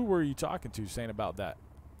 Who were you talking to saying about that?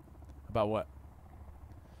 About what?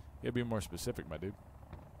 You gotta be more specific, my dude.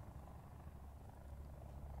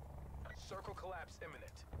 Circle collapse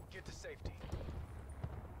imminent. Get to safety.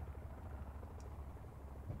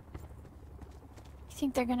 You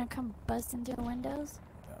think they're gonna come busting through the windows?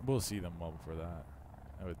 We'll see them well before that,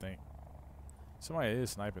 I would think. Somebody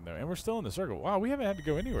is sniping, though. And we're still in the circle. Wow, we haven't had to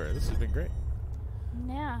go anywhere. This has been great.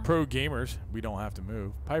 Yeah. Pro gamers, we don't have to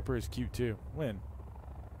move. Piper is cute, too. When?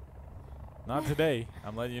 Not today.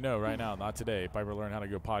 I'm letting you know right now. Not today. Piper learned how to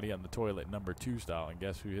go potty on the toilet #2 style. And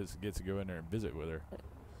guess who gets to go in there and visit with her?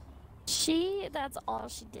 That's all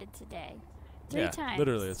she did today. Three times.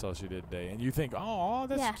 Literally, that's all she did today. And you think, oh,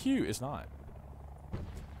 that's Yeah. cute. It's not.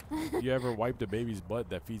 You ever wiped a baby's butt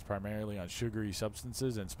that feeds primarily on sugary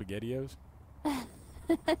substances and SpaghettiOs?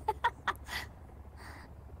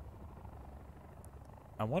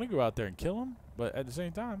 I want to go out there and kill him, but at the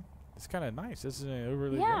same time, it's kind of nice. This isn't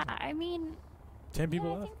overly. Yeah, aggressive. I mean, 10 people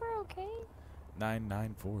I left. think we're okay.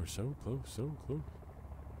 994. So close, so close.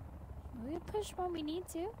 We push when we need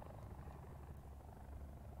to.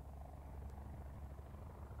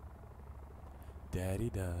 Daddy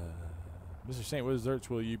da. Mr. Saint, what desserts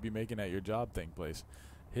will you be making at your job thing place?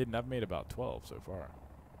 Hidden, I've made about 12 so far.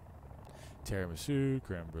 Tiramisu,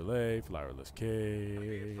 creme brulee, flourless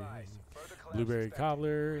cake, blueberry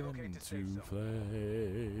cobbler, and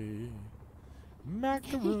souffle,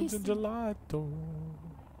 macaroons and gelato.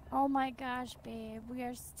 Oh my gosh, babe, we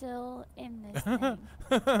are still in this thing.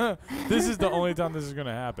 This is the only time this is going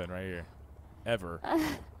to happen right here. Ever.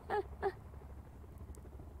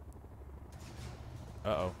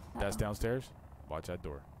 Uh-oh. That's downstairs? Watch that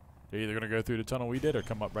door. They're either going to go through the tunnel we did or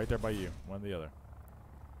come up right there by you. One or the other.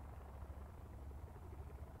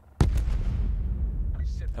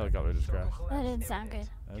 Helicopter just crashed. That didn't sound good.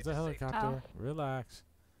 That's a helicopter. Relax.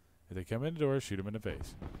 If they come in the door, shoot them in the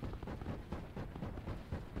face.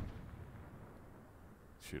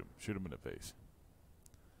 Shoot them in the face.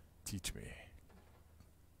 Teach me.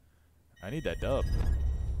 I need that dub.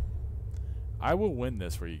 I will win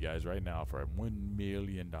this for you guys right now for $1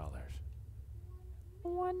 million.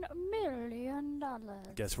 $1 million.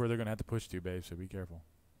 Guess where they're going to have to push to, babe, so be careful.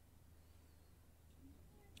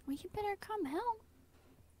 Well, you better come help.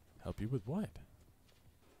 Help you with what?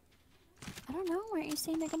 I don't know. Weren't you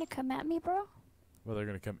saying they're gonna come at me, bro? Well, they're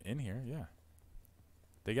going to come in here, yeah.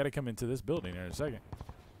 They got to come into this building in a second.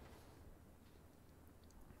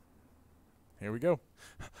 Here we go.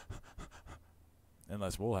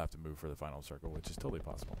 Unless we'll have to move for the final circle, which is totally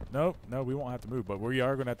possible. No, we won't have to move, but we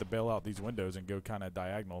are going to have to bail out these windows and go kind of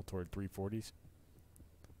diagonal toward 340s.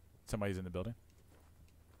 Somebody's in the building.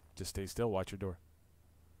 Just stay still. Watch your door.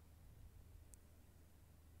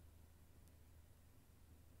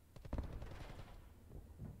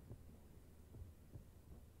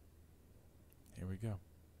 Here we go.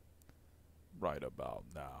 Right about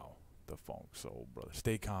now. The funk soul, brother.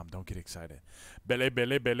 Stay calm. Don't get excited. Belly,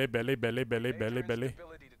 belly, belly, belly, belly, belly, belly, belly.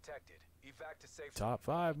 Instability detected. Evac to safe zone. Top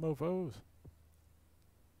 5, mofos.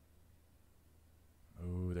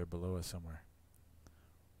 Ooh, they're below us somewhere.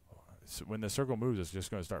 So when the circle moves, it's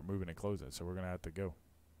just going to start moving and closing. So we're going to have to go.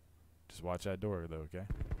 Just watch that door, though, okay?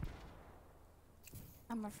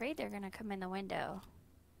 I'm afraid they're gonna come in the window.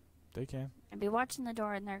 They can. I'd be watching the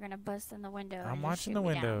door and they're gonna bust in the window. I'm and just watching shoot the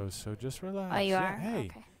me down. windows, so just relax. Oh, you Yeah, are? hey,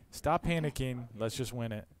 Okay. stop panicking. Let's just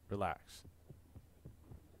win it. Relax.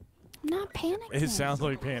 I'm not panicking. It sounds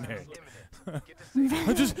like panic.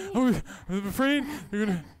 Get to safe I'm afraid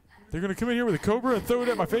they're gonna come in here with a cobra and throw it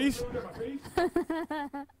at my face.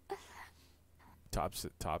 Top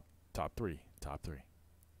 3.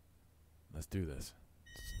 Let's do this.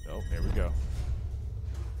 Oh, here we go.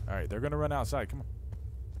 All right, they're gonna run outside. Come on.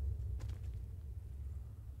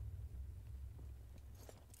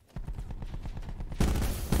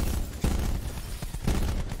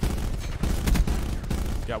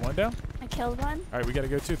 Got one down? I killed one. All right, we gotta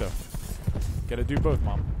go too, though. Gotta do both,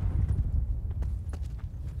 Mom.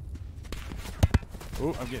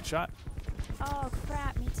 Oh, I'm getting shot. Oh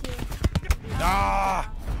crap, me too.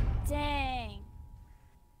 Ah! Dang.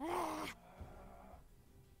 Ah.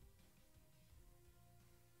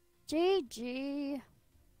 GG.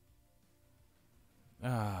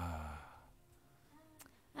 Ah,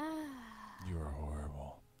 Ah. you are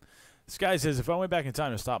horrible. This guy says, if I went back in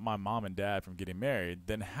time to stop my mom and dad from getting married,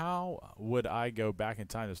 then how would I go back in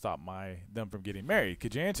time to stop them from getting married?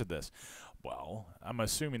 Could you answer this? Well, I'm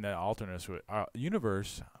assuming that alternate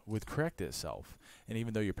universe would correct itself. And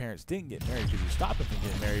even though your parents didn't get married because you stopped them from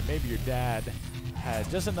getting married, maybe your dad had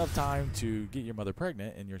just enough time to get your mother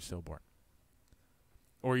pregnant and you're stillborn.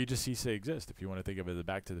 Or you just cease to exist if you want to think of it as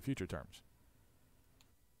Back to the Future terms.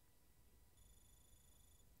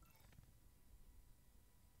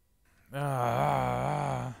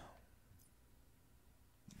 One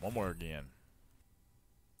more again.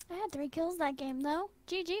 I had 3 kills that game though.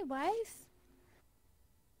 GG, wife.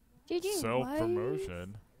 GG, wife.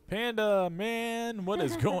 Self-promotion. Panda, man, what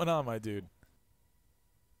is going on, my dude?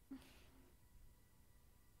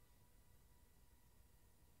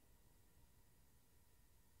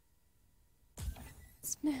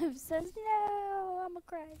 Smooth says no. I'ma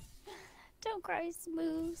cry. Don't cry,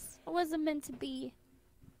 Smooth. It wasn't meant to be.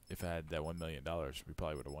 If I had that $1 million, we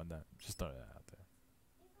probably would have won that. Just throwing that out there.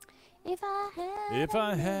 If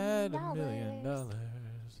I had $1 million,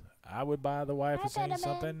 I would buy the wife I a saying bet a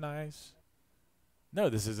man. something nice. No,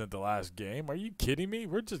 this isn't the last game. Are you kidding me?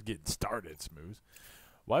 We're just getting started, Smooth.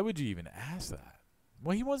 Why would you even ask that?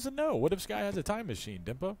 Well, he wants to know. What if Sky has a time machine,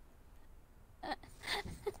 Dimpo?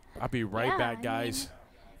 I'll be right Yeah, back, I guys.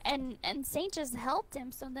 And Saint just helped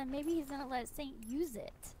him, so then maybe he's gonna let Saint use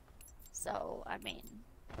it. So I mean,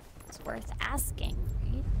 it's worth asking,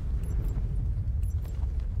 right?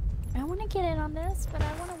 I want to get in on this, but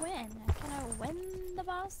I want to win. Can I win the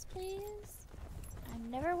boss, please? I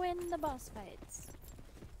never win the boss fights.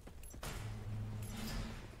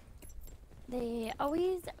 They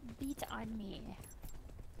always beat on me.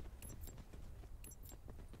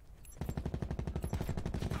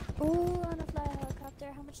 Ooh, on a fly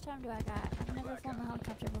helicopter. How much time do I got? I've never flown a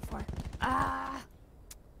helicopter before. Ah!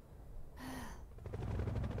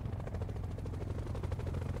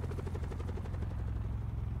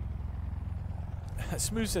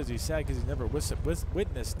 Smooth says he's sad because he's never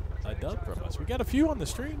witnessed a dub from us. We got a few on the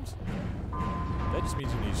streams. That just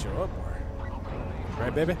means you need to show up more.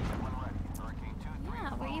 Right, baby?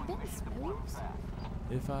 Yeah, where you been, Smooth?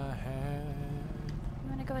 If I had... You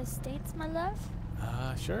wanna go to States, my love?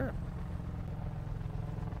 Sure.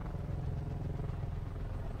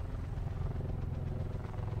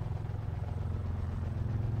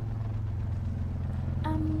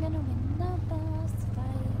 I'm gonna win the boss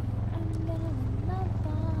fight. I'm gonna win the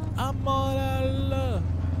boss. I'm all out of love.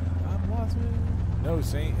 I'm watching. No,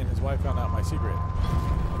 Saint and his wife found out my secret.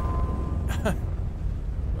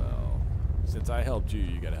 Well, since I helped you,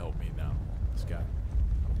 you gotta help me now, Scott.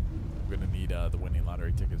 We're gonna need the winning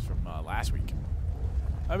lottery tickets from last week.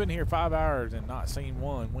 I've been here 5 hours and not seen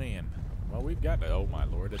one win. Well, we've got to, oh my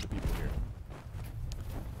lord, at the people here.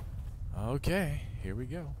 Okay, here we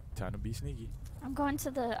go. Time to be sneaky. I'm going to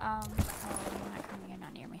the, oh, you're not coming, you're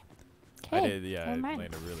not near me. I Okay, did, yeah, never it mind.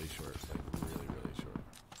 landed really short, like really, really short.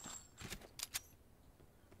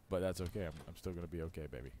 But that's okay. I'm still gonna be okay,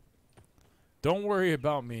 baby. Don't worry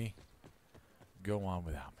about me. Go on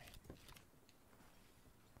without me.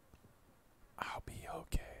 I'll be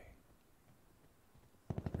okay.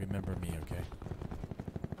 Remember me, okay?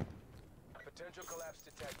 Potential collapse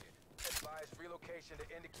detected. Advise relocation to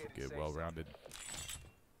indicated Good, safe well-rounded.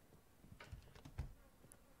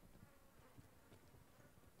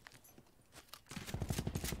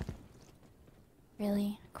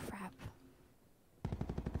 Really? Crap.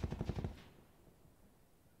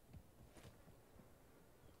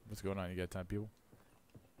 What's going on? You got time, people?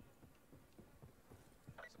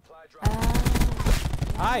 Supply drop.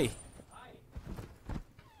 Hi.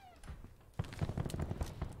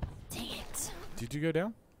 Dang it. Did you go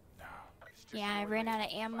down? Yeah, I ran out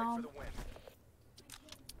of ammo. For the win.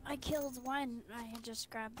 I killed one. I had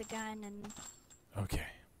just grabbed the gun and Okay.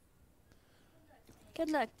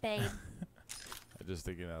 good luck, babe. I just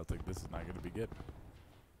thinking, I was like, this is not going to be good.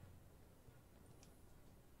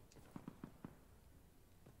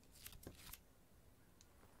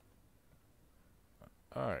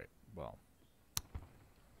 All right. Well,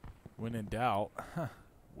 when in doubt,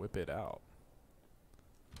 whip it out.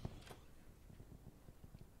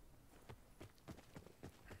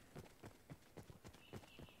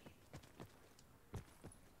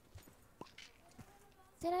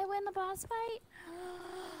 Did I win the boss fight?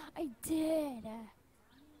 I did.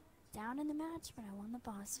 Down in the match, but I won the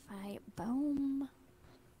boss fight. Boom.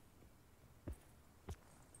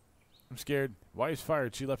 I'm scared. Wife's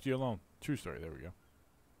fired. She left you alone. True story. There we go.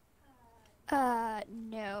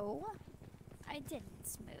 No. I didn't,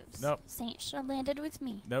 Smooves. Nope. Saint should have landed with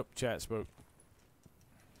me. Nope. Chat spoke.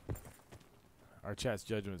 Our chat's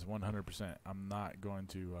judgment is 100%. I'm not going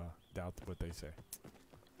to doubt what they say.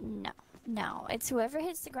 No. No. It's whoever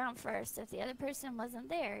hits the ground first. If the other person wasn't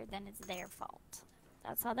there, then it's their fault.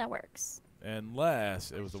 That's how that works.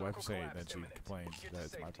 Unless it was the wife of Saint, then she complains that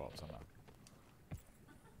it's my fault somehow.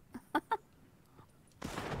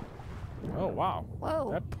 Oh, wow.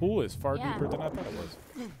 Whoa. That pool is far Yeah. deeper than I thought it was.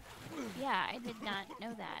 Yeah, I did not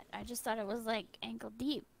know that. I just thought it was like ankle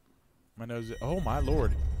deep. My nose. Oh, my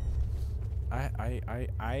Lord.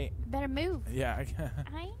 I. Better move. Yeah.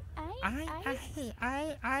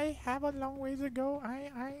 I have a long way to go.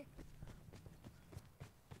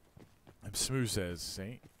 Smooth says,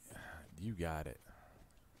 Saint, you got it.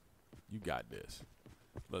 You got this.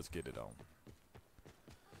 Let's get it on.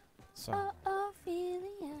 So.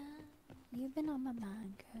 Ophelia, you've been on my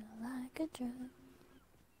mind, girl, like a drug.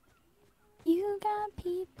 You got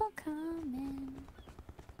people coming.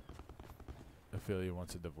 Ophelia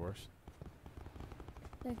wants a divorce.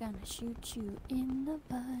 They're gonna shoot you in the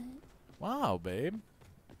butt. Wow, babe.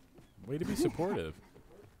 Way to be supportive.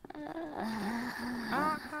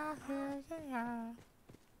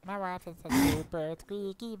 My wife is a super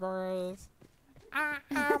squeaky voice.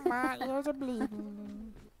 My ears are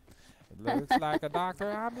bleeding. It looks like a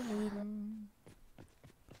doctor I've been needing.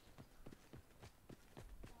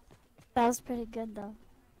 That was pretty good though.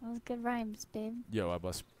 That was good rhymes, babe. Yo, I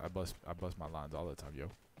bust my lines all the time,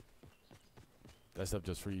 yo. That stuff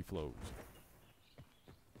just free flows.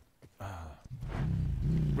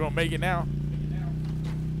 We're gonna make it now.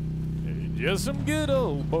 Just some good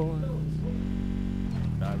old boys.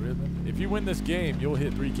 Not really. If you win this game, you'll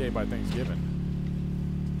hit 3K by Thanksgiving.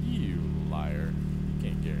 You liar. You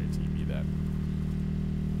can't guarantee me that.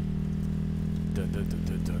 Dun, dun, dun,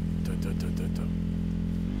 dun, dun, dun, dun, dun, dun, dun.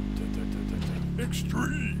 Dun, dun, dun, dun, dun.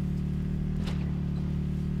 Extreme.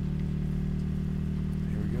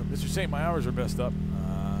 Here we go. Mr. Saint, my hours are messed up.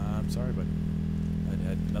 I'm sorry, buddy. That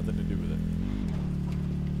had nothing to do with it.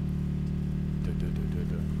 Dun, dun, dun, dun,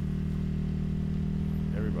 dun.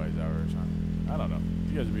 Everybody's hours, huh? I don't know.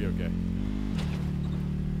 You guys will be okay.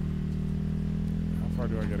 How far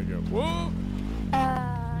do I gotta go? Whoa!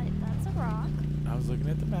 That's a rock. I was looking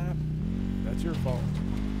at the map. That's your fault.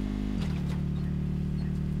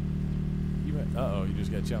 Uh-oh, you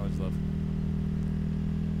just got challenged, love.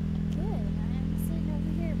 Good. I'm sitting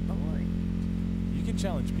over here bored. You can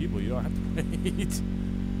challenge people. You don't have to wait.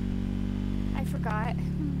 I forgot.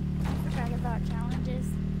 I forgot about challenges.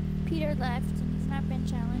 Peter left and he's not been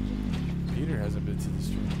challenging me. Peter hasn't been to the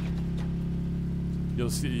stream. You'll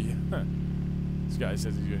see. This guy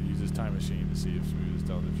says he's going to use his time machine to see if Smooth is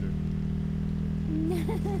telling the truth.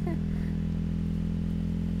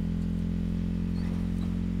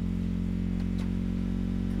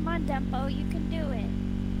 Come on, Dempo, you can do it.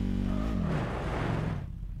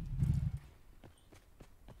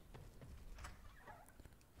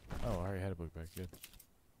 Oh, I already had a book back. Good.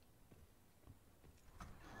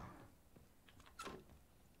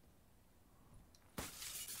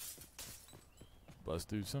 Bust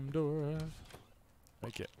through some doors.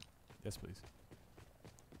 Thank you. Yes, please.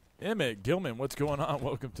 Emmett Gilman, what's going on?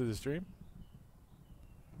 Welcome to the stream.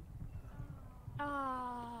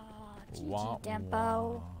 Oh, GG, Wah, Dempo.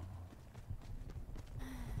 wah.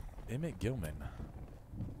 Emmett Gilman.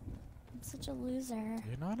 I'm such a loser.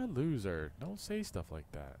 You're not a loser. Don't say stuff like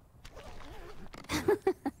that.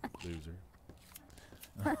 Loser.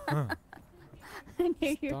 I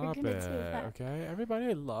knew you were Stop gonna it, do that. okay?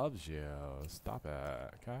 Everybody loves you. Stop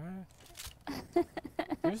it, okay?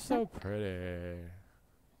 You're so pretty.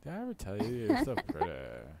 Did I ever tell you you're so pretty?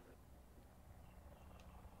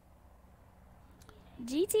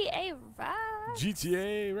 GTA rocks.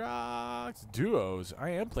 GTA rocks. Duos. I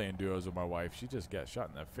am playing duos with my wife. She just got shot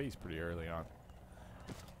in the face pretty early on.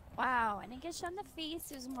 Wow, I didn't get shot in the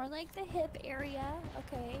face. It was more like the hip area.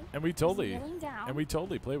 Okay. And we Just totally kneeling down.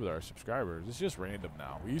 play with our subscribers. It's just random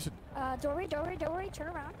now. We used to Doorway, turn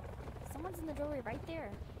around. Someone's in the doorway right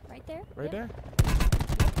there. Right there? right Yep. there.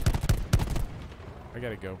 I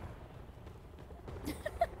gotta go.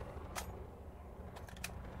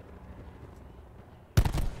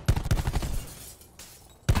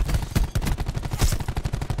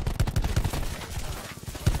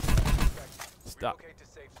 Stop. Relocate to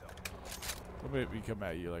safe zone. Let me come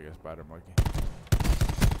at you like a spider monkey.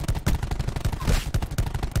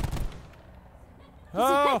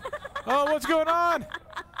 Oh! Oh, what's going on?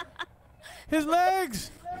 His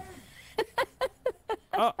legs!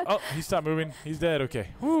 Oh, he stopped moving. He's dead. Okay.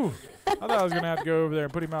 Whew. I thought I was going to have to go over there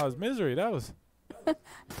and put him out of his misery. That was... Supply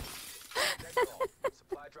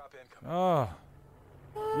drop incoming. Oh.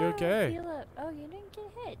 You okay? Heal up. Oh, you didn't get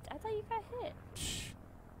hit. I thought you got hit. Shh.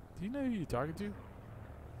 Do you know who you're talking to?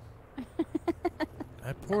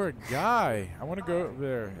 That poor guy. I want to go over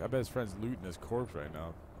there. I bet his friend's looting his corpse right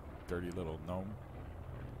now. Dirty little gnome.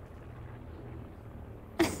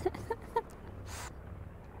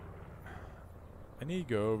 I need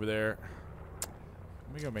to go over there.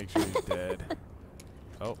 Let me go make sure he's dead.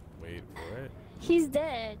 Oh, wait for it. He's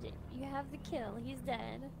dead. You have the kill. He's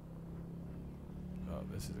dead. Oh,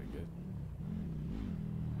 this isn't good.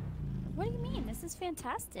 What do you mean? This is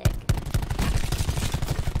fantastic.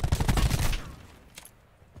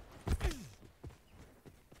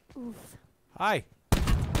 Oof. Hi.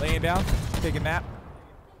 Laying down, take a nap.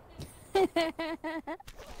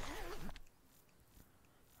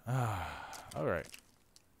 All right.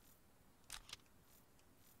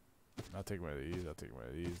 I'll take one of these. I'll take one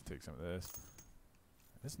of these. Take some of this.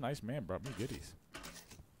 This nice man brought me goodies.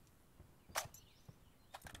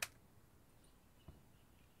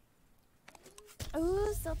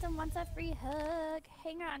 Ooh, Silton wants a free hug.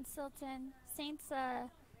 Hang on, Silton. Saints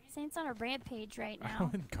on a rampage right I now.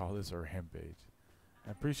 wouldn't call this a rampage.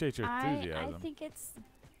 I appreciate your I enthusiasm. think it's,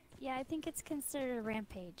 yeah, I think it's considered a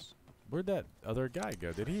rampage. Where'd that other guy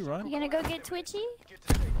go? Did he run? You gonna go get Twitchy? Get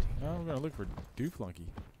to safety. No, I'm gonna look for Dooflunky.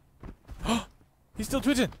 He's still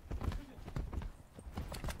twitching.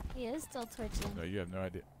 He is still twitching. No, you have no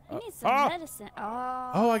idea. You need some ah! medicine.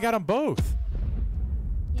 Oh. Oh, I got them both.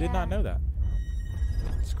 Did not yeah. know that.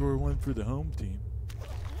 Score one for the home team.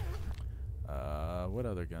 What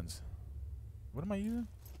other guns? What am I using?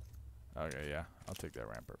 Okay, yeah. I'll take that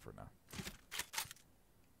rampart for now.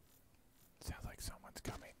 Sounds like someone's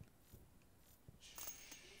coming.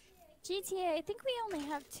 GTA, I think we only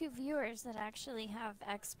have 2 viewers that actually have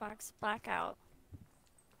Xbox Blackout.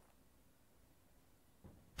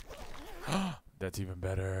 That's even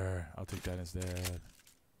better. I'll take that instead.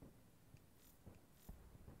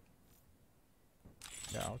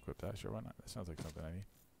 Yeah, I'll equip that. Sure, why not? That sounds like something I need.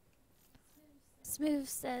 Smooth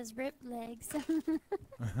says rip legs.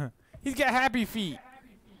 He's got happy feet.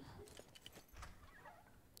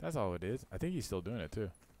 That's all it is. I think he's still doing it too.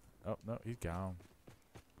 Oh, no, he's gone.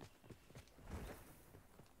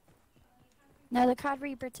 No, the COD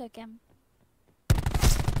Reaper took him.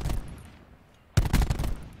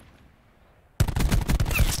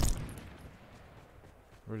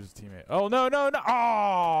 Where's his teammate? Oh, no, no, no.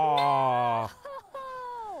 Oh!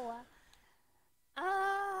 No!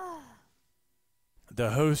 Ah.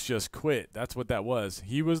 The host just quit. That's what that was.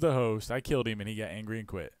 He was the host. I killed him and he got angry and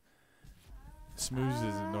quit. Smooth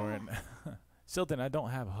is ignoring. Silton, I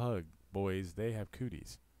don't have hug boys. They have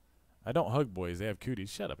cooties. I don't hug boys. They have cooties.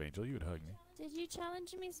 Shut up, Angel. You would hug me. Did you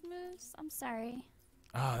challenge me, Smooths? I'm sorry.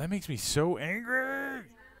 Ah, that makes me so angry.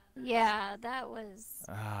 Yeah, that was...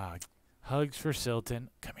 Ah, hugs for Silton.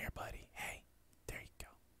 Come here, buddy. Hey, there you go.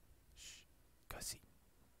 Shh, go see.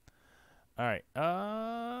 All right.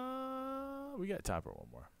 We got time for one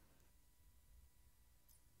more.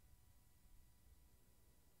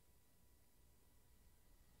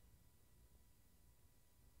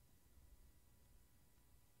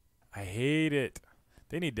 I hate it.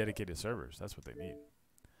 They need dedicated servers. That's what they need.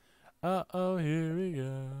 Uh-oh, here we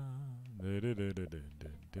go.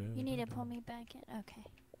 You need to pull me back in? Okay.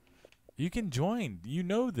 You can join. You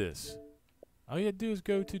know this. All you have to do is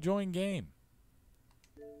go to join game.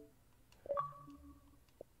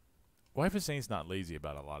 Wife is saying it's not lazy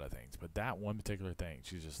about a lot of things, but that one particular thing,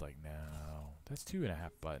 she's just like, no, That's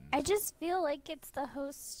 2.5 buttons. I just feel like it's the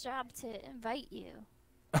host's job to invite you.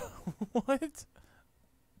 What?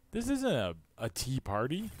 This isn't a tea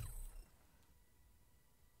party.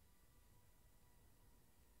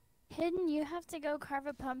 Hidden, you have to go carve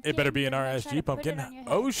a pumpkin. It better be an and then try RSG to put it pumpkin. on your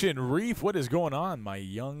head. Ocean Reef, what is going on, my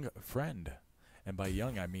young friend? And by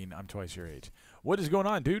young, I mean I'm twice your age. What is going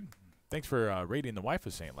on, dude? Thanks for raiding the wife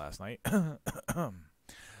of Saint last night.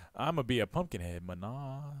 I'm going to be a pumpkin head,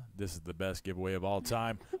 mana. This is the best giveaway of all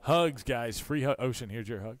time. Hugs, guys. Free hug. Ocean, here's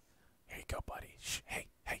your hug. Here you go, buddy. Shh. Hey,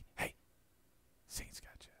 hey, hey. Saint's got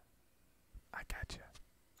you. I got you.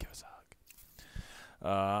 Give us a hug.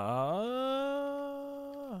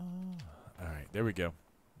 All right, there we go.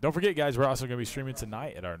 Don't forget, guys, we're also going to be streaming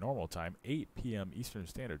tonight at our normal time, 8 p.m. Eastern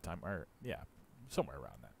Standard Time. Or, yeah, somewhere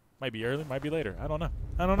around that. Might be early, might be later. I don't know.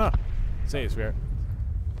 I don't know. Say it, swear.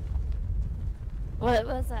 What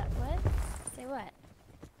was that? What? Say what?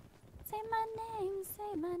 Say my name.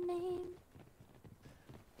 Say my name.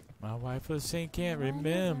 My wife of Saint can't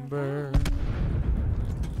remember.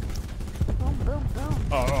 Boom, boom, boom.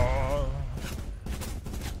 Oh.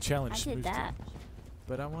 Challenge. I did smooth that. too.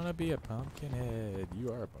 But I want to be a pumpkin head.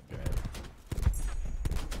 You are a pumpkin head.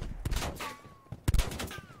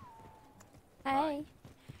 Hi.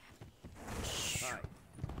 Hi.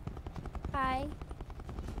 Hi.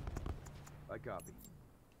 I copy.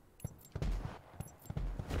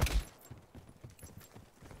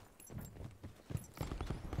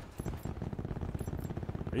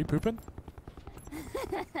 Are you pooping?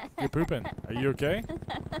 You're pooping. Are you okay?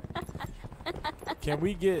 Can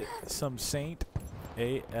we get some Saint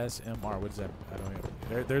ASMR? What is that? I don't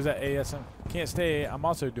know. There's that ASM. Can't stay. I'm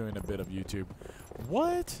also doing a bit of YouTube.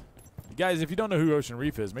 What? Guys, if you don't know who Ocean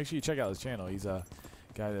Reef is, make sure you check out his channel. He's a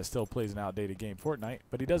guy that still plays an outdated game, Fortnite,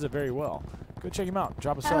 but he does it very well. Go check him out.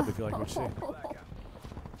 Drop a sub if you like what you see.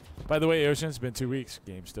 By the way, Ocean, it's been 2 weeks.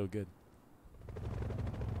 Game's still good.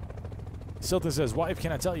 Silton says, wife,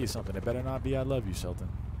 can I tell you something? It better not be I love you, Silton.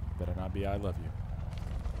 Better not be I love you.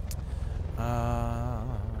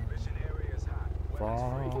 Mission area is hot.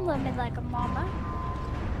 Far. You love me like a mama.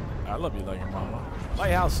 I love you like your mama.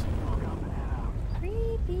 Lighthouse.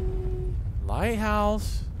 Creepy.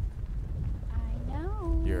 Lighthouse. I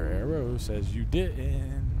know. Your arrow says you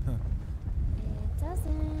didn't. It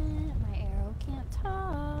doesn't. My arrow can't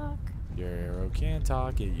talk. Your arrow can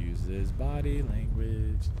talk. It uses body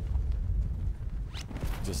language.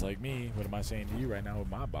 Just like me. What am I saying to you right now with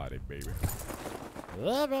my body, baby?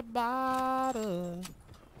 Everybody.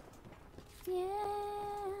 Yeah.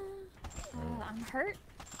 I'm hurt.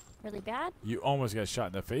 Really bad. You almost got shot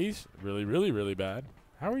in the face. Really, really, really bad.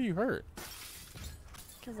 How are you hurt?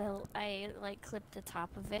 Because I like clipped the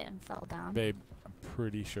top of it and fell down. Babe, I'm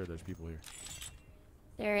pretty sure there's people here.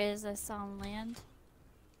 There is a on land.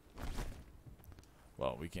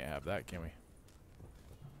 Well, we can't have that, can we?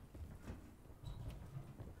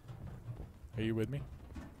 Are you with me?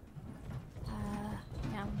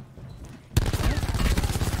 Yeah.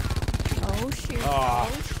 Oh shoot. Ah.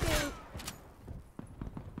 Oh shoot.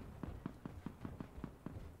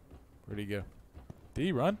 Where'd he go? Did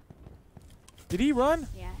he run? Did he run?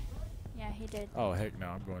 Yeah. Yeah, he did. Oh, heck no.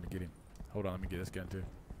 I'm going to get him. Hold on. Let me get this gun, too.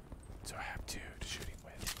 So I have two to shoot him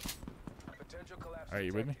with. Potential collapse. Are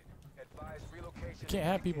you with me? detected. Advise relocation. I can't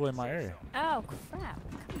have people in my area. Oh crap.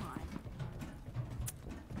 Come on.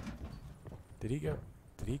 Did he go?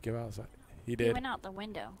 Did he go outside? He He did. went out the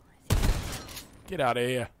window. Get out of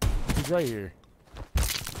here. He's right here.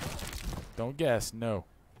 Don't guess. No.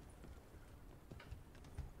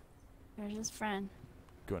 There's his friend.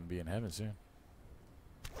 Going to be in heaven soon.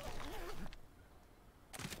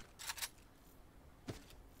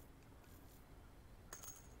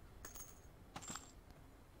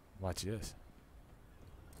 Watch this.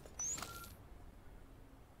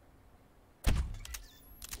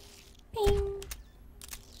 Bing.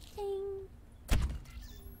 Bing.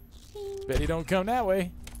 Bing. Bet he don't come that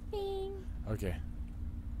way. Bing. Okay.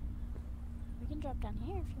 We can drop down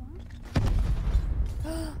here if you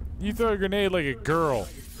want. You throw a grenade like a girl.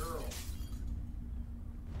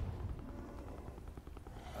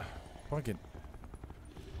 Fucking.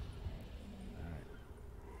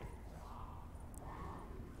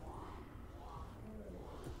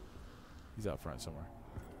 He's out front somewhere.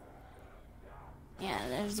 Yeah,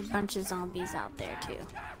 there's a bunch of zombies out there too.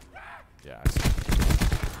 Yeah, I see.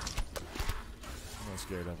 I'm not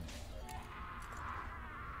scared of him.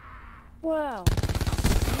 Whoa.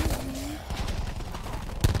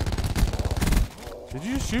 Did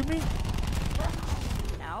you shoot me?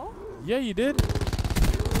 No? Yeah, you did.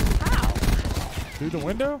 How? Through the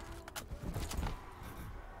window?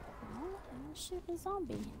 Well, I'm gonna shoot a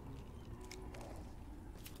zombie.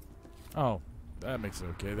 Oh, that makes it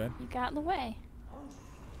okay then. You got in the way.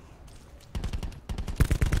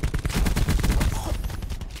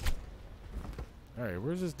 All right,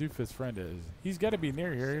 where's this doofus friend is? He's got to be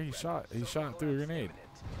near here. He shot through a grenade.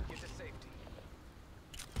 Get to safety.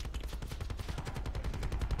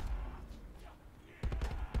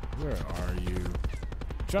 Where are you?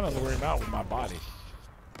 I'm trying to lure him out with my body.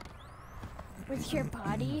 With your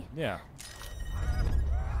body? Yeah.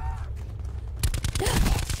 Oh,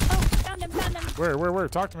 found him, found him. Where?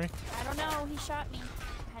 Talk to me. I don't know. He shot me.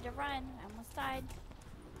 I had to run. I almost died.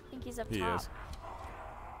 I think he's up He top. is.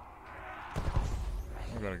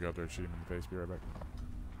 I'm gonna go up there and shoot him in the face. Be right back.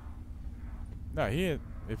 No, he ain't.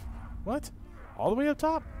 What? All the way up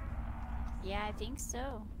top? Yeah, I think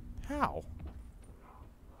so. How?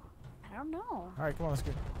 I don't know. All right, come on, let's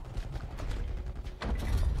go.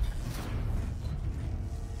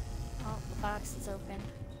 Oh, the box is open.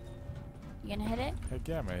 You gonna hit it? Heck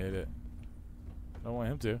yeah, I'm gonna hit it. Don't want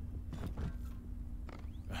him to.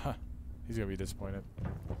 He's gonna be disappointed.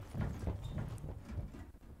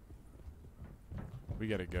 We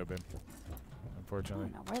gotta go, Ben. I Unfortunately.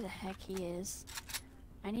 don't know where the heck he is.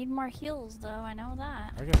 I need more heals, though. I know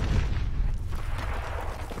that. I got.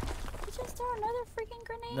 Did you just throw another freaking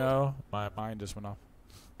grenade? No, my mind just went off.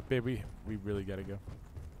 Babe, we really gotta go.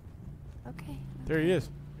 Okay. There he is.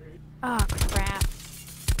 Oh, crap.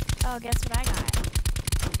 Oh, guess what I got?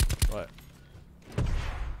 What?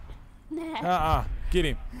 Nah, Get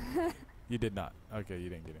him. You did not. Okay, you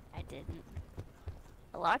didn't get him. I didn't.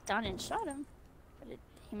 I locked on and shot him. But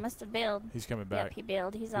he must have bailed. He's coming back. Yep, he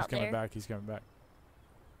bailed. He's He's out coming there. back. He's coming back.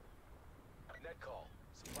 Net call.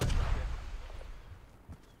 Supply drop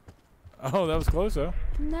in. Oh, that was close, though.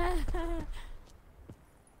 Nah.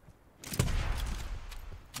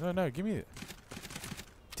 No, give me it.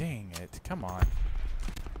 Dang it. Come on.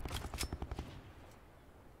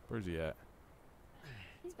 Where's he at?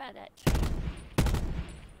 He's by that tree.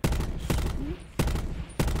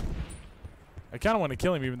 I kind of want to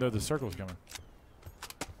kill him even though the circle's coming.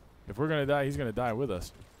 If we're going to die, he's going to die with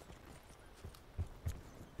us.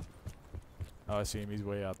 Oh, I see him. He's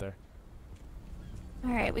way out there.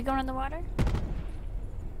 Alright, we going in the water?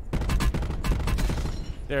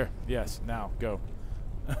 There. Yes. Now. Go.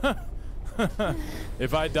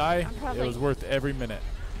 If I die, it was worth every minute.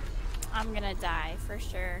 I'm gonna die for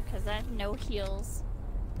sure, because I have no heals.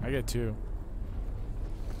 I get 2.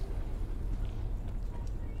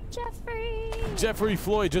 Jeffrey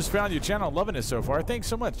Floyd just found your channel. Loving it so far. Thanks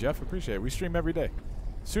so much, Jeff. Appreciate it. We stream every day.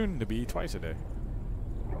 Soon to be twice a day.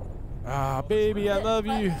 Ah, baby, I love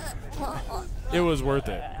you. It was worth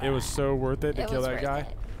it. It was so worth it to kill that guy.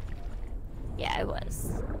 Yeah, it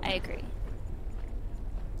was. I agree.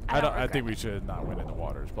 I think we should not went in the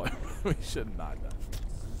waters, but we should not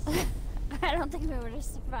have. I don't think we would have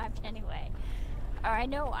survived anyway. Or I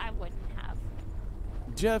know I wouldn't have.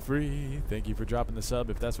 Jeffrey, thank you for dropping the sub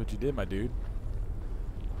if that's what you did, my dude.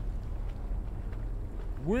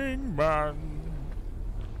 Wingman.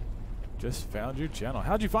 Just found your channel.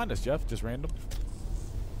 How'd you find us, Jeff? Just random?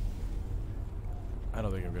 I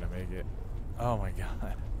don't think I'm going to make it. Oh, my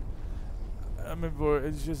God.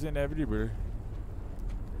 It's just inevitable.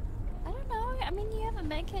 I don't know. I mean, you have a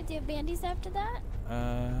med kit. Do you have bandies after that?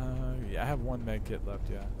 Yeah, I have 1 med kit left,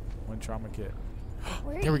 yeah. 1 trauma kit.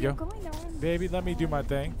 Where There are we you go. going? Baby, let me do my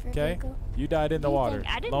thing, okay? Go. You died in the water.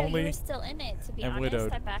 I didn't know you Lonely. were still in it, to be and honest.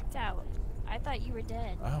 widowed. I backed out. I thought you were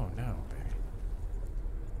dead. Oh, no, baby.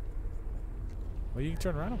 Well, you can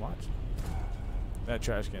turn around and watch. That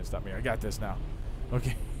trash can't stop me. I got this now.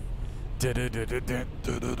 Okay. You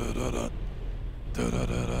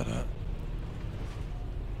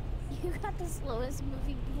got the slowest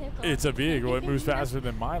moving vehicle. It's a vehicle. It moves faster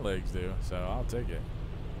than my legs do, so I'll take it.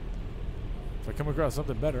 If I come across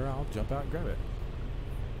something better, I'll jump out and grab it.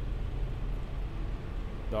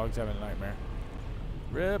 Dog's having a nightmare.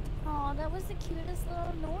 Rip. Aw, that was the cutest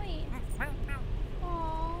little noise.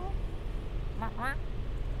 Aw.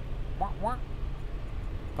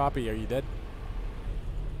 Poppy, are you dead?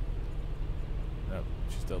 No,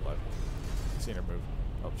 she's still alive. Seen her move.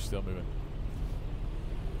 Oh, she's still moving.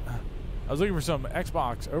 I was looking for some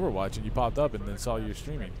Xbox Overwatch and you popped up and then saw you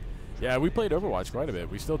streaming. Yeah, we played Overwatch quite a bit.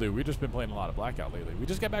 We still do. We've just been playing a lot of Blackout lately. We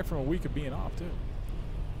just got back from a week of being off, too.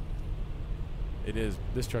 It is.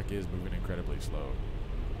 This truck is moving incredibly slow.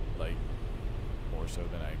 Like, more so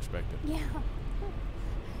than I expected. Yeah.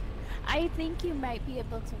 I think you might be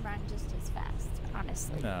able to run just as fast,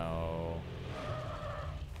 honestly. No.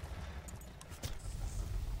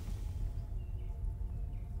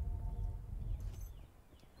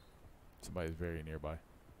 Somebody's very nearby.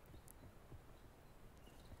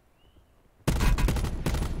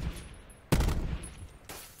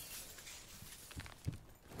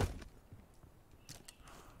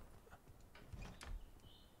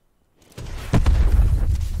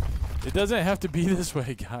 It doesn't have to be this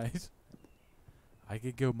way, guys. I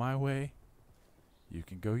could go my way. You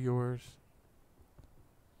can go yours.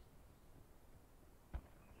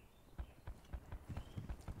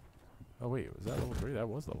 Oh, wait. Was that level 3? That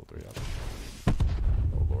was level 3.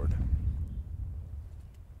 Oh, Lord.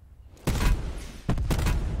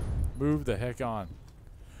 Move the heck on.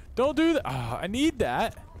 Don't do that. Oh, I need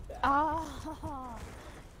that. Oh,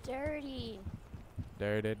 dirty.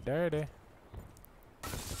 Dirty, dirty.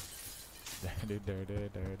 Dirty, dirty,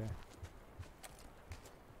 dirty.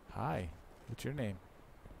 Hi. What's your name?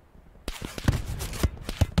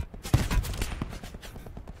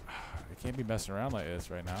 I can't be messing around like this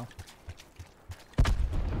right now.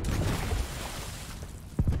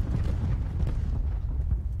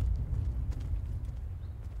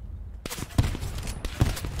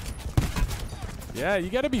 Yeah, you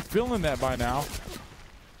gotta be feeling that by now.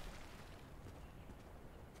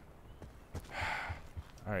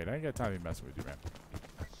 Alright, I ain't got time to be messing with you, man.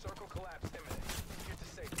 Circle collapse imminent. Get to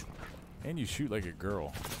safety. And you shoot like a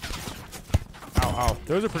girl. Ow, ow.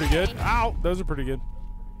 Those are pretty good. Ow! Those are pretty good.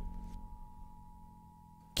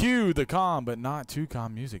 Cue the calm, but not too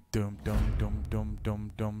calm music. Dum dum dum dum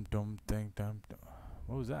dum dum dum ding dum dum.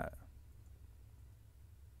 What was that?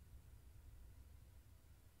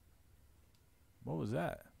 What was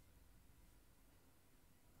that?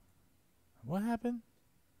 What happened?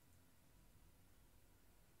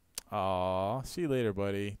 Aw, see you later,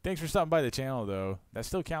 buddy. Thanks for stopping by the channel, though. That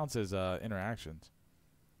still counts as interactions.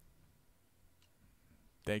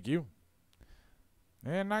 Thank you.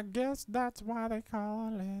 And I guess that's why they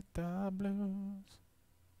call it the blues.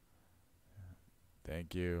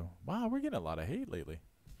 Thank you. Wow, we're getting a lot of hate lately.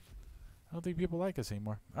 I don't think people like us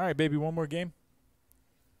anymore. All right, baby, one more game.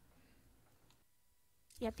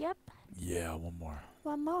 Yep, yep. Yeah, one more.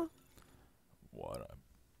 One more. What up?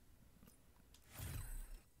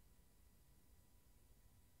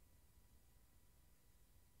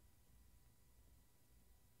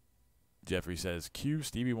 Jeffrey says, Q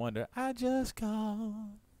Stevie Wonder, I just called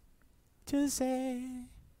to say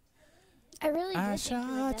I really I did think you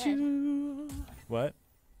were shot dead. you. What?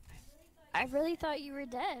 I really thought you were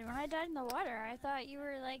dead. When I died in the water, I thought you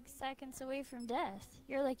were like seconds away from death.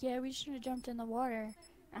 You're like, yeah, we should have jumped in the water.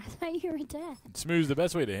 I thought you were dead. Smooth, the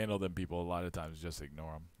best way to handle them people a lot of times is just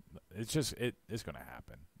ignore them. It's just, it's going to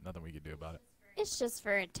happen. Nothing we can do about it. It's just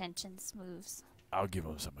for attention, Smooths. I'll give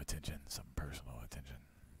them some attention, some personal attention.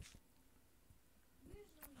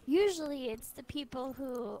 Usually it's the people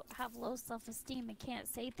who have low self-esteem and can't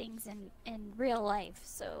say things in real life,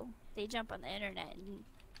 so they jump on the internet and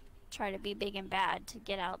try to be big and bad to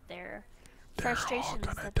get out their frustrations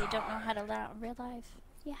that they don't know how to let out in real life.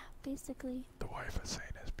 Yeah, basically. The wife of Saint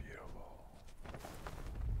is beautiful.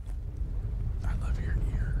 I love your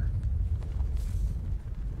ear.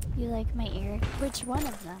 You like my ear? Which one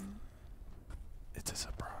of them? It's a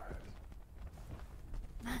surprise.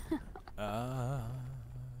 I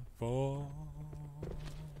fall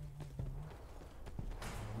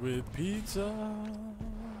with pizza.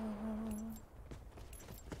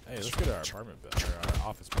 Hey, let's go to our apartment building, or our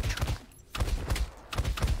office building.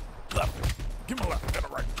 Left. Give me a left and a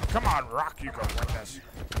right. Come on, Rock, you can win this.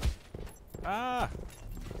 Ah!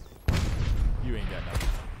 You ain't got nothing.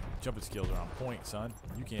 Jumping skills are on point, son.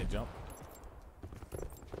 You can't jump.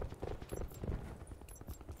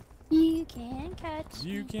 You can't catch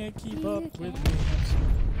You me. can't keep You up with can't me. catch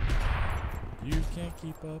me. You can't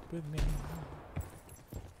keep up with me.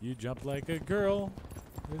 You jump like a girl.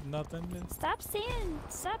 There's nothing. Stop saying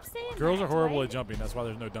Girls that, are horrible Dwight. at jumping. That's why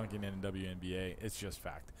there's no dunking in WNBA. It's just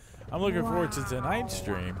fact. I'm looking forward to tonight's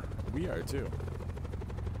stream. We are too.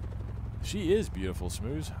 She is beautiful,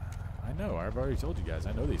 Smooth. I know. I've already told you guys.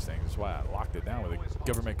 I know these things. That's why I locked it down with a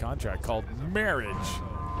government contract called marriage.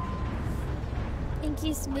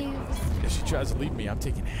 Inky Smooth. If she tries to leave me, I'm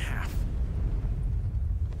taking half.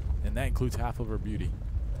 And that includes half of her beauty.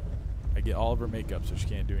 I get all of her makeup, so she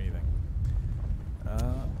can't do anything.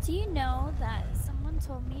 Do you know that someone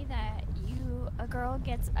told me that a girl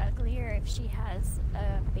gets uglier if she has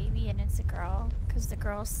a baby and it's a girl, because the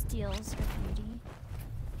girl steals her beauty?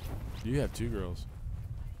 You have two girls.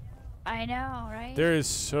 I know, right? There is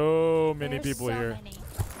so many There's people so here.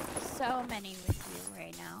 So many with you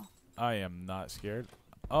right now. I am not scared.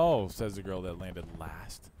 Oh, says the girl that landed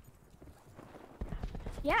last.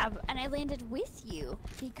 Yeah, and I landed with you.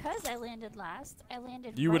 Because I landed last, I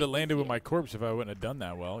landed You would have right landed with you. my corpse if I wouldn't have done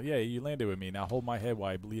that well. Yeah, you landed with me. Now hold my head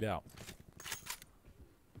while I bleed out.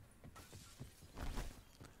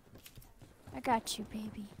 I got you,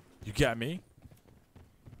 baby. You got me?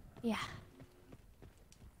 Yeah.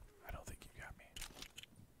 I don't think you got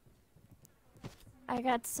me. I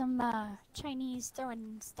got some Chinese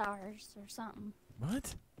throwing stars or something.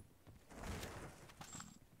 What?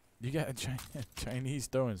 You got Chinese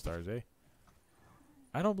throwing stars, eh?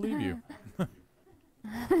 I don't believe you.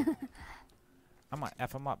 I'm like,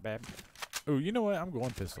 F them up, babe. Oh, you know what? I'm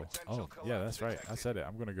going pistol. Oh, yeah, that's right. I said it.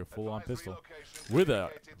 I'm going to go full on pistol with a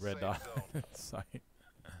red dot sight.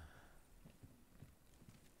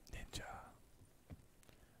 Ninja.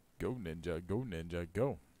 Go, ninja. Go, ninja.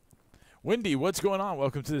 Go. Wendy, what's going on?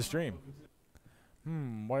 Welcome to the stream.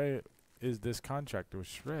 Why is this contractor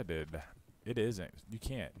shredded? It isn't. You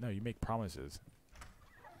can't. No, you make promises.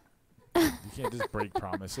 You can't just break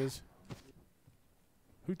promises.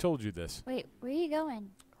 Who told you this? Wait, where are you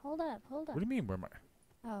going? Hold up, hold up. What do you mean? Where am I?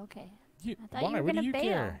 Oh, okay. You, I thought why? you were What do gonna you bail.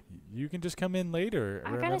 care? You can just come in later.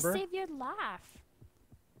 I remember? gotta save your life.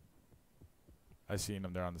 I seen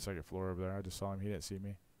him there on the second floor over there. I just saw him. He didn't see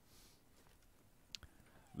me.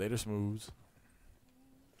 Later, Smooths.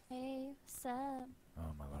 Hey, what's up?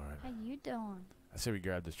 Oh my lord. How you doing? I say we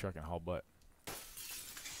grab this truck and haul butt.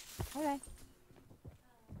 Okay.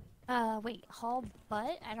 Wait, haul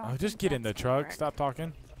butt? I don't. Oh, just think get in the that's gonna truck. work. Stop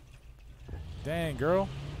talking. Dang, girl.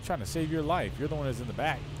 I'm trying to save your life. You're the one that's in the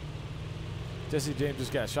back. Jesse James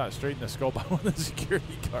just got shot straight in the skull by one of the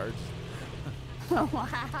security guards. Wow.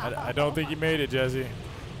 I don't think you made it, Jesse.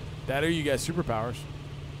 That or you got superpowers.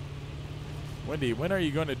 Wendy, when are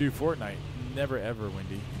you going to do Fortnite? Never ever,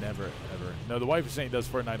 Wendy. Never ever. No, the wife is saying does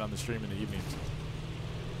Fortnite on the stream in the evenings.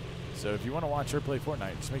 So if you want to watch her play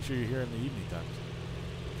Fortnite, just make sure you're here in the evening times.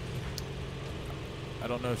 I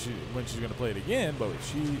don't know if when she's going to play it again, but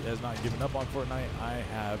she has not given up on Fortnite. I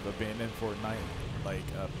have abandoned Fortnite like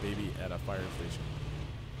a baby at a fire station.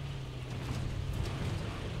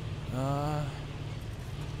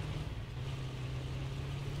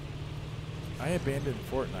 I abandoned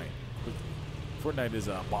Fortnite. Fortnite is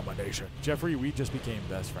an abomination. Jeffrey, we just became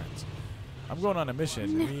best friends. I'm going on a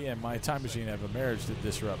mission. Me and my time machine have a marriage to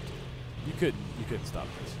disrupt. You couldn't stop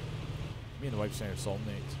this. Me and the wife saying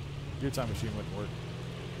soulmates. Your time machine wouldn't work.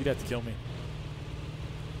 You'd have to kill me.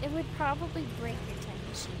 It would probably break your time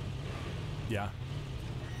machine. Yeah.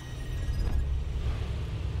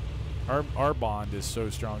 Our bond is so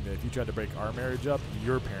strong that if you tried to break our marriage up,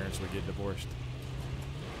 your parents would get divorced.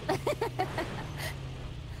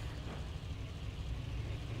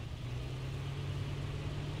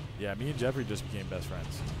 Yeah, me and Jeffrey just became best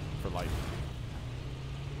friends for life.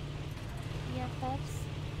 BFFs?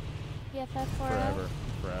 BFF Forever.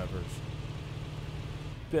 Forever.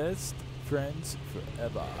 Best friends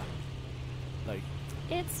forever. Like,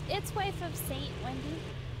 It's wife of Saint Wendy.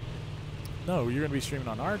 no, you're going to be streaming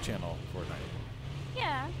on our channel Fortnite.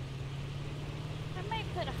 Yeah. I might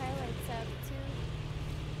put highlights up too.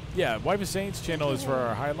 Yeah, Wife of Saints channel is for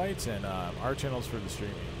our highlights, and our channel's for the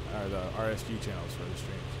streaming. Or the RSG channel's for the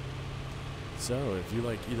streams. So if you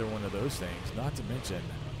like either one of those things, not to mention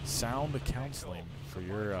sound counseling for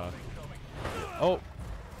your oh,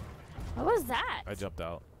 What was that? I jumped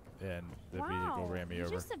out and the vehicle ran me you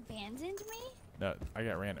over. just abandoned me? No, I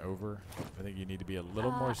got ran over. I think you need to be a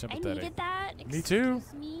little more I sympathetic. needed that. Me too.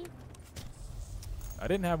 Excuse me. I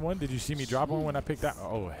didn't have one. Did you see me drop one when I picked that?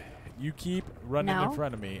 Oh, you keep running in No.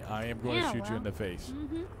 front of me. I am going to Yeah, shoot you in well. the face.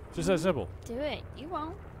 Mm-hmm. Just that simple. Do it. You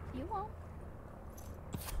won't. You won't.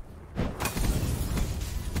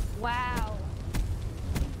 Wow.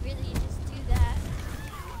 You really just do that?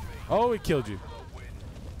 Oh, it killed you.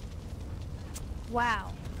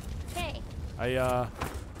 Wow. Okay. I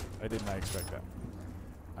did not expect that.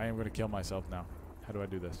 I am going to kill myself now. How do I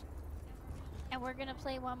do this? And we're gonna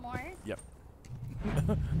play one more? Yep.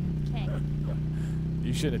 Okay.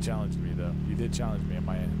 You should have challenged me though. You did challenge me in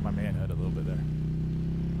my manhood a little bit there.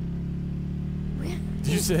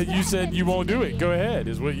 You said you won't do it. Go ahead,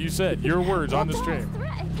 is what you said. Your words on the stream. Don't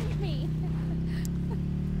threaten me.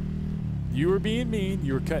 You were being mean.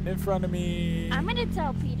 You were cutting in front of me. I'm gonna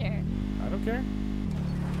tell Peter. I don't care.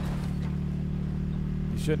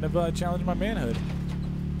 You shouldn't have challenged my manhood.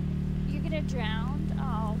 You're gonna drown?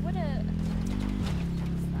 Oh, what a...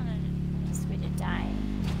 It's not a nice way to die.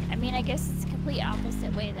 I mean, I guess it's the complete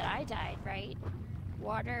opposite way that I died, right?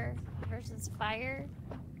 Water versus fire.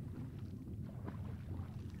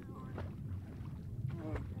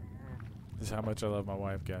 This is how much I love my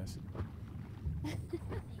wife, guys.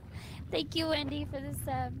 Thank you, Wendy, for the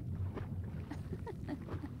sub.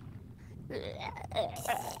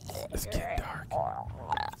 It's getting dark.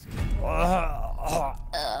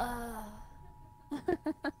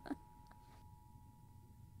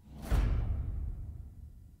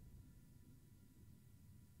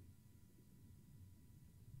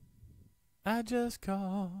 I just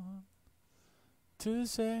called to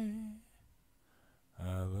say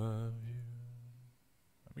I love you.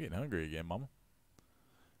 I'm getting hungry again, Mama.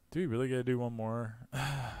 Do we really gotta do one more?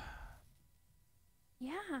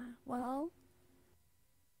 Yeah, well,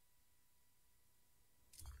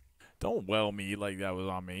 Don't well me like that was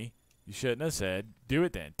on me. You shouldn't have said, do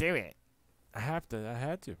it then. Do it. I had to. I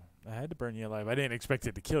had to burn you alive. I didn't expect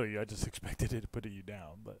it to kill you. I just expected it to put you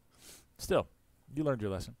down. But still, you learned your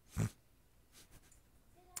lesson.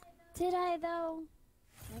 did I though?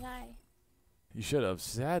 Did I? You should have.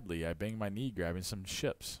 Sadly, I banged my knee grabbing some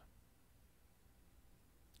chips.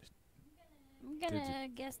 I'm gonna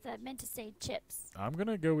guess that meant to say chips. I'm going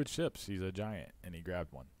to go with chips. He's a giant, and he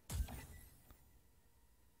grabbed one.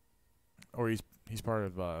 Or he's part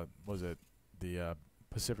of, was it the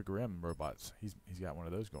Pacific Rim robots? He's got one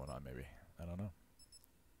of those going on, maybe. I don't know.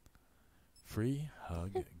 Free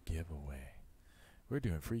hug giveaway. We're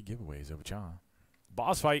doing free giveaways over John.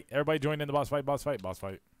 Boss fight. Everybody join in the boss fight, boss fight, boss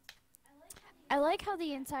fight. I like how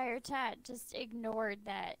the entire chat just ignored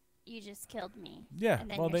that you just killed me. Yeah, and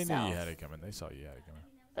then well, they yourself. knew you had it coming. They saw you had it coming.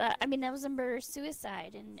 I mean, that was a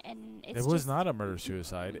murder-suicide, and it's It was just not a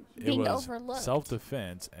murder-suicide. It being was overlooked.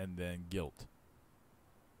 self-defense and then guilt.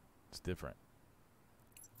 It's different.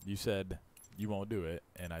 You said you won't do it,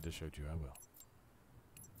 and I just showed you I will.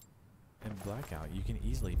 In Blackout, you can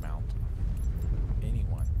easily mount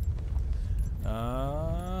anyone.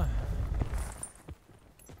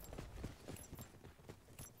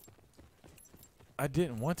 I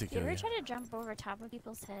didn't want to Do you kill ever you. try to jump over top of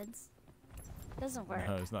people's heads? Doesn't work.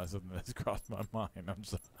 No, it's not something that's crossed my mind. I'm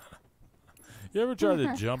so You ever try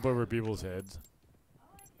to jump over people's heads?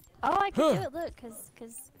 Oh, I can do it. Look,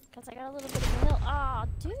 cause I got a little bit of a hill. Aw,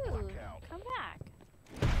 dude, come back.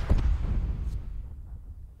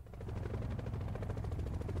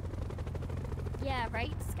 Yeah,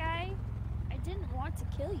 right, Sky? I didn't want to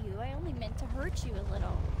kill you. I only meant to hurt you a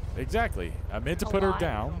little. Exactly. I meant to A put her lot.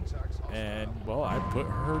 down, and, well, I put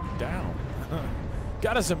her down.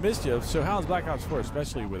 Got us some mischief, so how's Black Ops 4,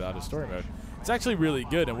 especially without a story mode? It's actually really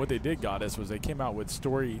good, and what they did got us was they came out with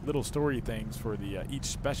little story things for the each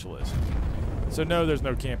specialist. So no, there's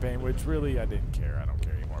no campaign, which really I didn't care. I don't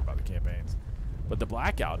care anymore about the campaigns. But the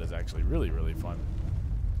Blackout is actually really, really fun.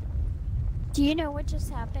 Do you know what just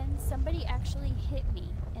happened? Somebody actually hit me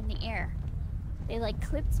in the air. They, like,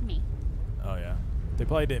 clipped me. Oh, yeah. They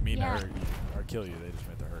probably didn't mean Yeah. to hurt you or kill you. They just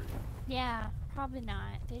meant to hurt you. Yeah, probably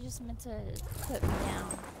not. They just meant to put me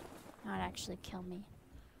down, not actually kill me.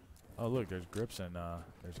 Oh, look, there's grips and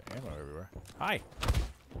there's ammo everywhere. Hi.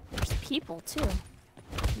 There's people, too.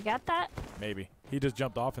 You got that? Maybe. He just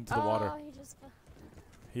jumped off into the water. Oh, he just...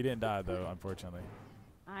 He didn't die, though, unfortunately.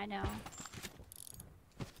 I know.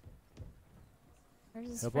 Where's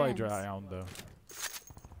his He'll probably friends? drown, though.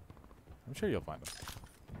 I'm sure you'll find him.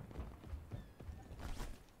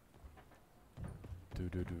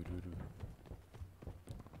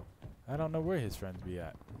 I don't know where his friends be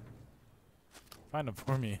at. Find them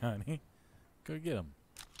for me, honey. Go get them.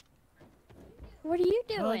 What are you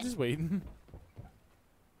doing? Oh, just waiting.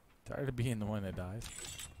 Tired of being the one that dies.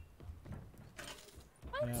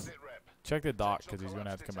 Yeah. Sit rep. Check the dock, because Potential he's going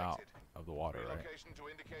to have to come out collapse of the water, right? Relocation to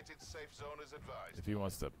indicated safe zone is advised. If he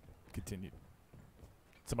wants to continue.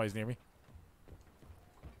 Somebody's near me.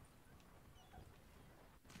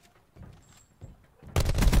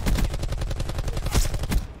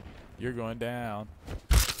 You're going down.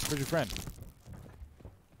 Where's your friend?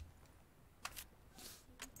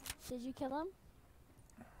 Did you kill him?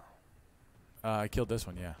 I killed this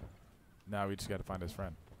one, yeah. Now we just got to find his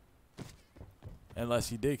friend. Unless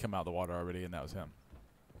he did come out of the water already and that was him.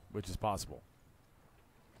 Which is possible.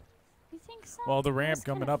 You think so? Well, the That ramp was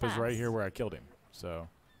coming kinda up is right fast. here where I killed him. So,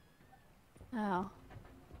 Oh.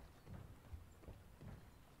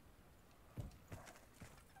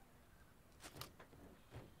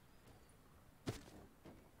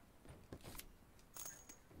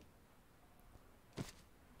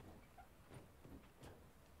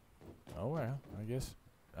 oh well, I guess.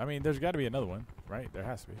 I mean, there's got to be another one, right? There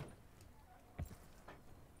has to be.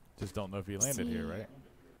 Just don't know if he landed here, See. right?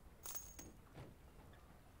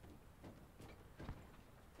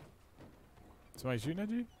 Somebody shooting at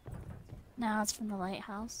you? No, it's from the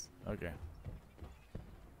lighthouse. Okay.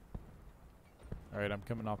 Alright, I'm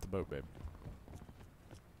coming off the boat, babe.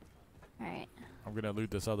 Alright. I'm going to loot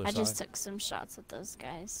this other I side. just took some shots at those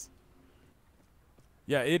guys.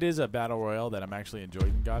 Yeah, it is a battle royale that I'm actually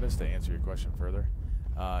enjoying, Goddess, to answer your question further.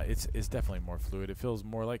 It's definitely more fluid. It feels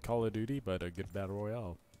more like Call of Duty, but a good battle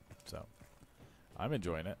royale. So, I'm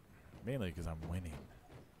enjoying it. Mainly because I'm winning.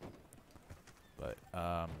 But,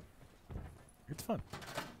 it's fun.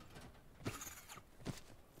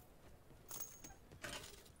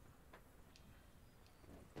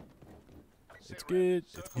 It's good.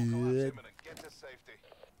 It's Circle collapse good. imminent. Get to safety.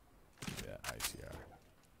 Yeah, ICR.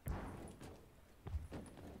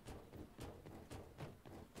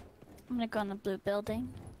 I'm gonna go in the blue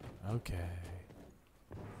building. Okay.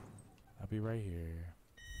 I'll be right here.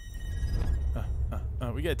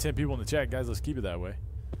 We got 10 people in the chat, guys. Let's keep it that way.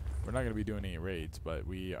 We're not going to be doing any raids, but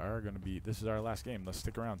we are going to be. This is our last game. Let's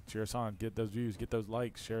stick around. Cheer us on. Get those views. Get those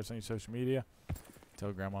likes. Share us on your social media.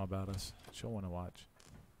 Tell Grandma about us. She'll want to watch.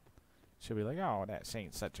 She'll be like, oh, that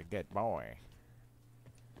Saint's such a good boy.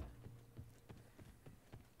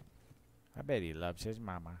 I bet he loves his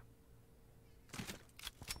mama.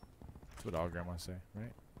 That's what all grandmas say,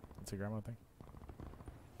 right? That's a grandma thing.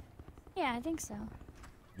 Yeah, I think so.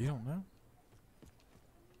 You don't know?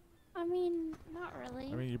 I mean, not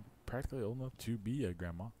really. I mean, you're practically old enough to be a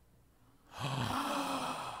grandma.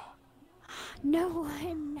 No,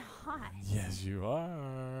 I'm not. Yes, you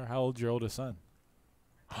are. How old's your oldest son?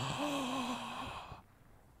 All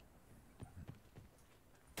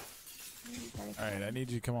right, I need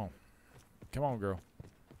you to come on. Come on, girl.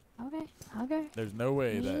 Okay, okay. There's no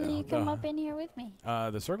way You that come up in here with me.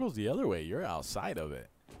 the circle's the other way. You're outside of it.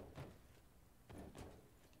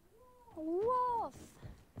 Wolf.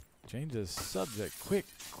 Change the subject. Quick,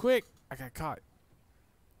 quick. I got caught.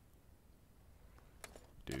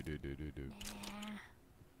 Do. Nah.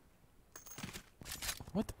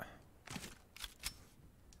 What?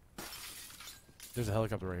 There's a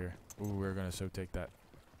helicopter right here. Ooh, we're gonna so take that.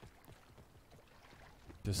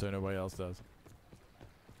 Just so nobody else does.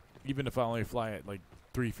 Even if I only fly at like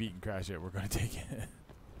 3 feet and crash it, we're gonna take it.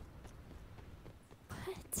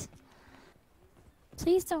 What?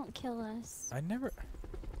 Please don't kill us.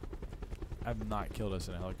 I've not killed us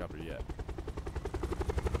in a helicopter yet.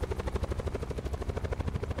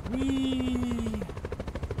 Whee!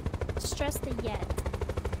 Stress the yet.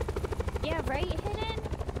 Yeah, right, Hidden?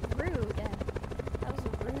 Rude. That was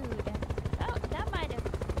rude. That might have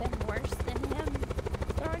been worse than him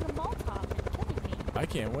throwing a Molotov and killing me. I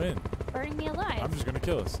can't win. Burning me alive. I'm just gonna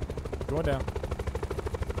kill us. Going down.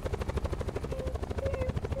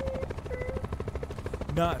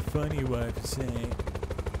 Not funny, wife saying.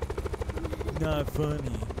 Not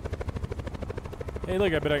funny. Hey,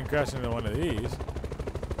 look, I bet I can crash into one of these.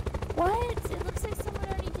 What? It looks like someone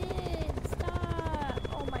already did. Stop.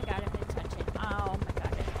 Oh my god, I'm gonna touch it. Oh my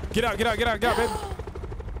god. Get out, babe.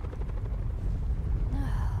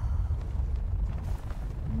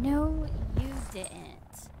 No, you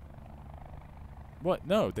didn't. What?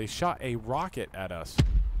 No, they shot a rocket at us.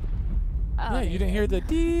 Oh, Yeah, you didn't hear the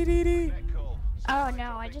dee dee dee. Net call. Oh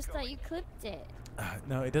no, I just thought you clipped it.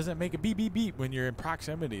 No, it doesn't make a beep beep beep when you're in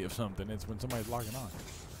proximity of something. It's when somebody's logging on.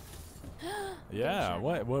 Yeah,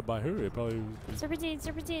 what? What? By who? It probably. Serpentine.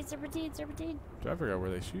 I forgot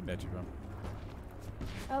where they shooting at you from.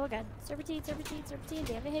 Oh my god. Serpentine.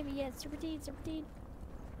 They haven't hit me yet. Serpentine.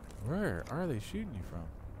 Where are they shooting you from?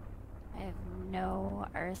 I have no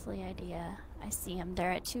earthly idea. I see them.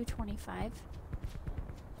 They're at 225.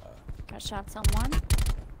 Got shots on one. Me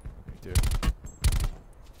too.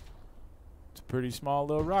 It's a pretty small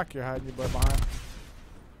little rock you're hiding your butt behind.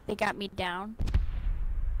 They got me down.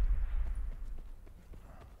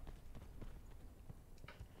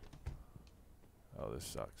 Oh, this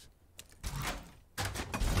sucks.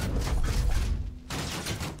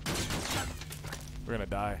 We're gonna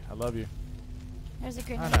die. I love you. There's a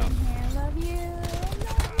grenade know. in here. Love you.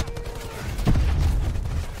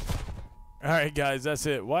 All right, guys, that's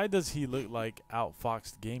it. Why does he look like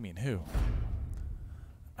Outfoxed Gaming? Who?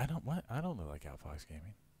 I don't look like Outfoxed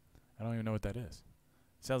Gaming. I don't even know what that is.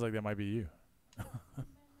 Sounds like that might be you.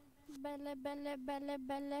 Belle.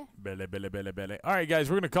 All right, guys,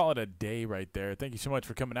 we're going to call it a day right there. Thank you so much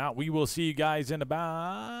for coming out. We will see you guys in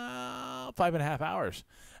about 5.5 hours.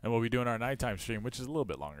 And we'll be doing our nighttime stream, which is a little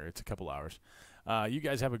bit longer. It's a couple hours. You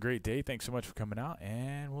guys have a great day. Thanks so much for coming out,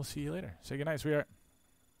 and we'll see you later. Say goodnight, sweetheart.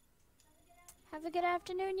 Have a good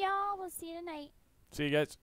afternoon, y'all. We'll see you tonight. See you guys.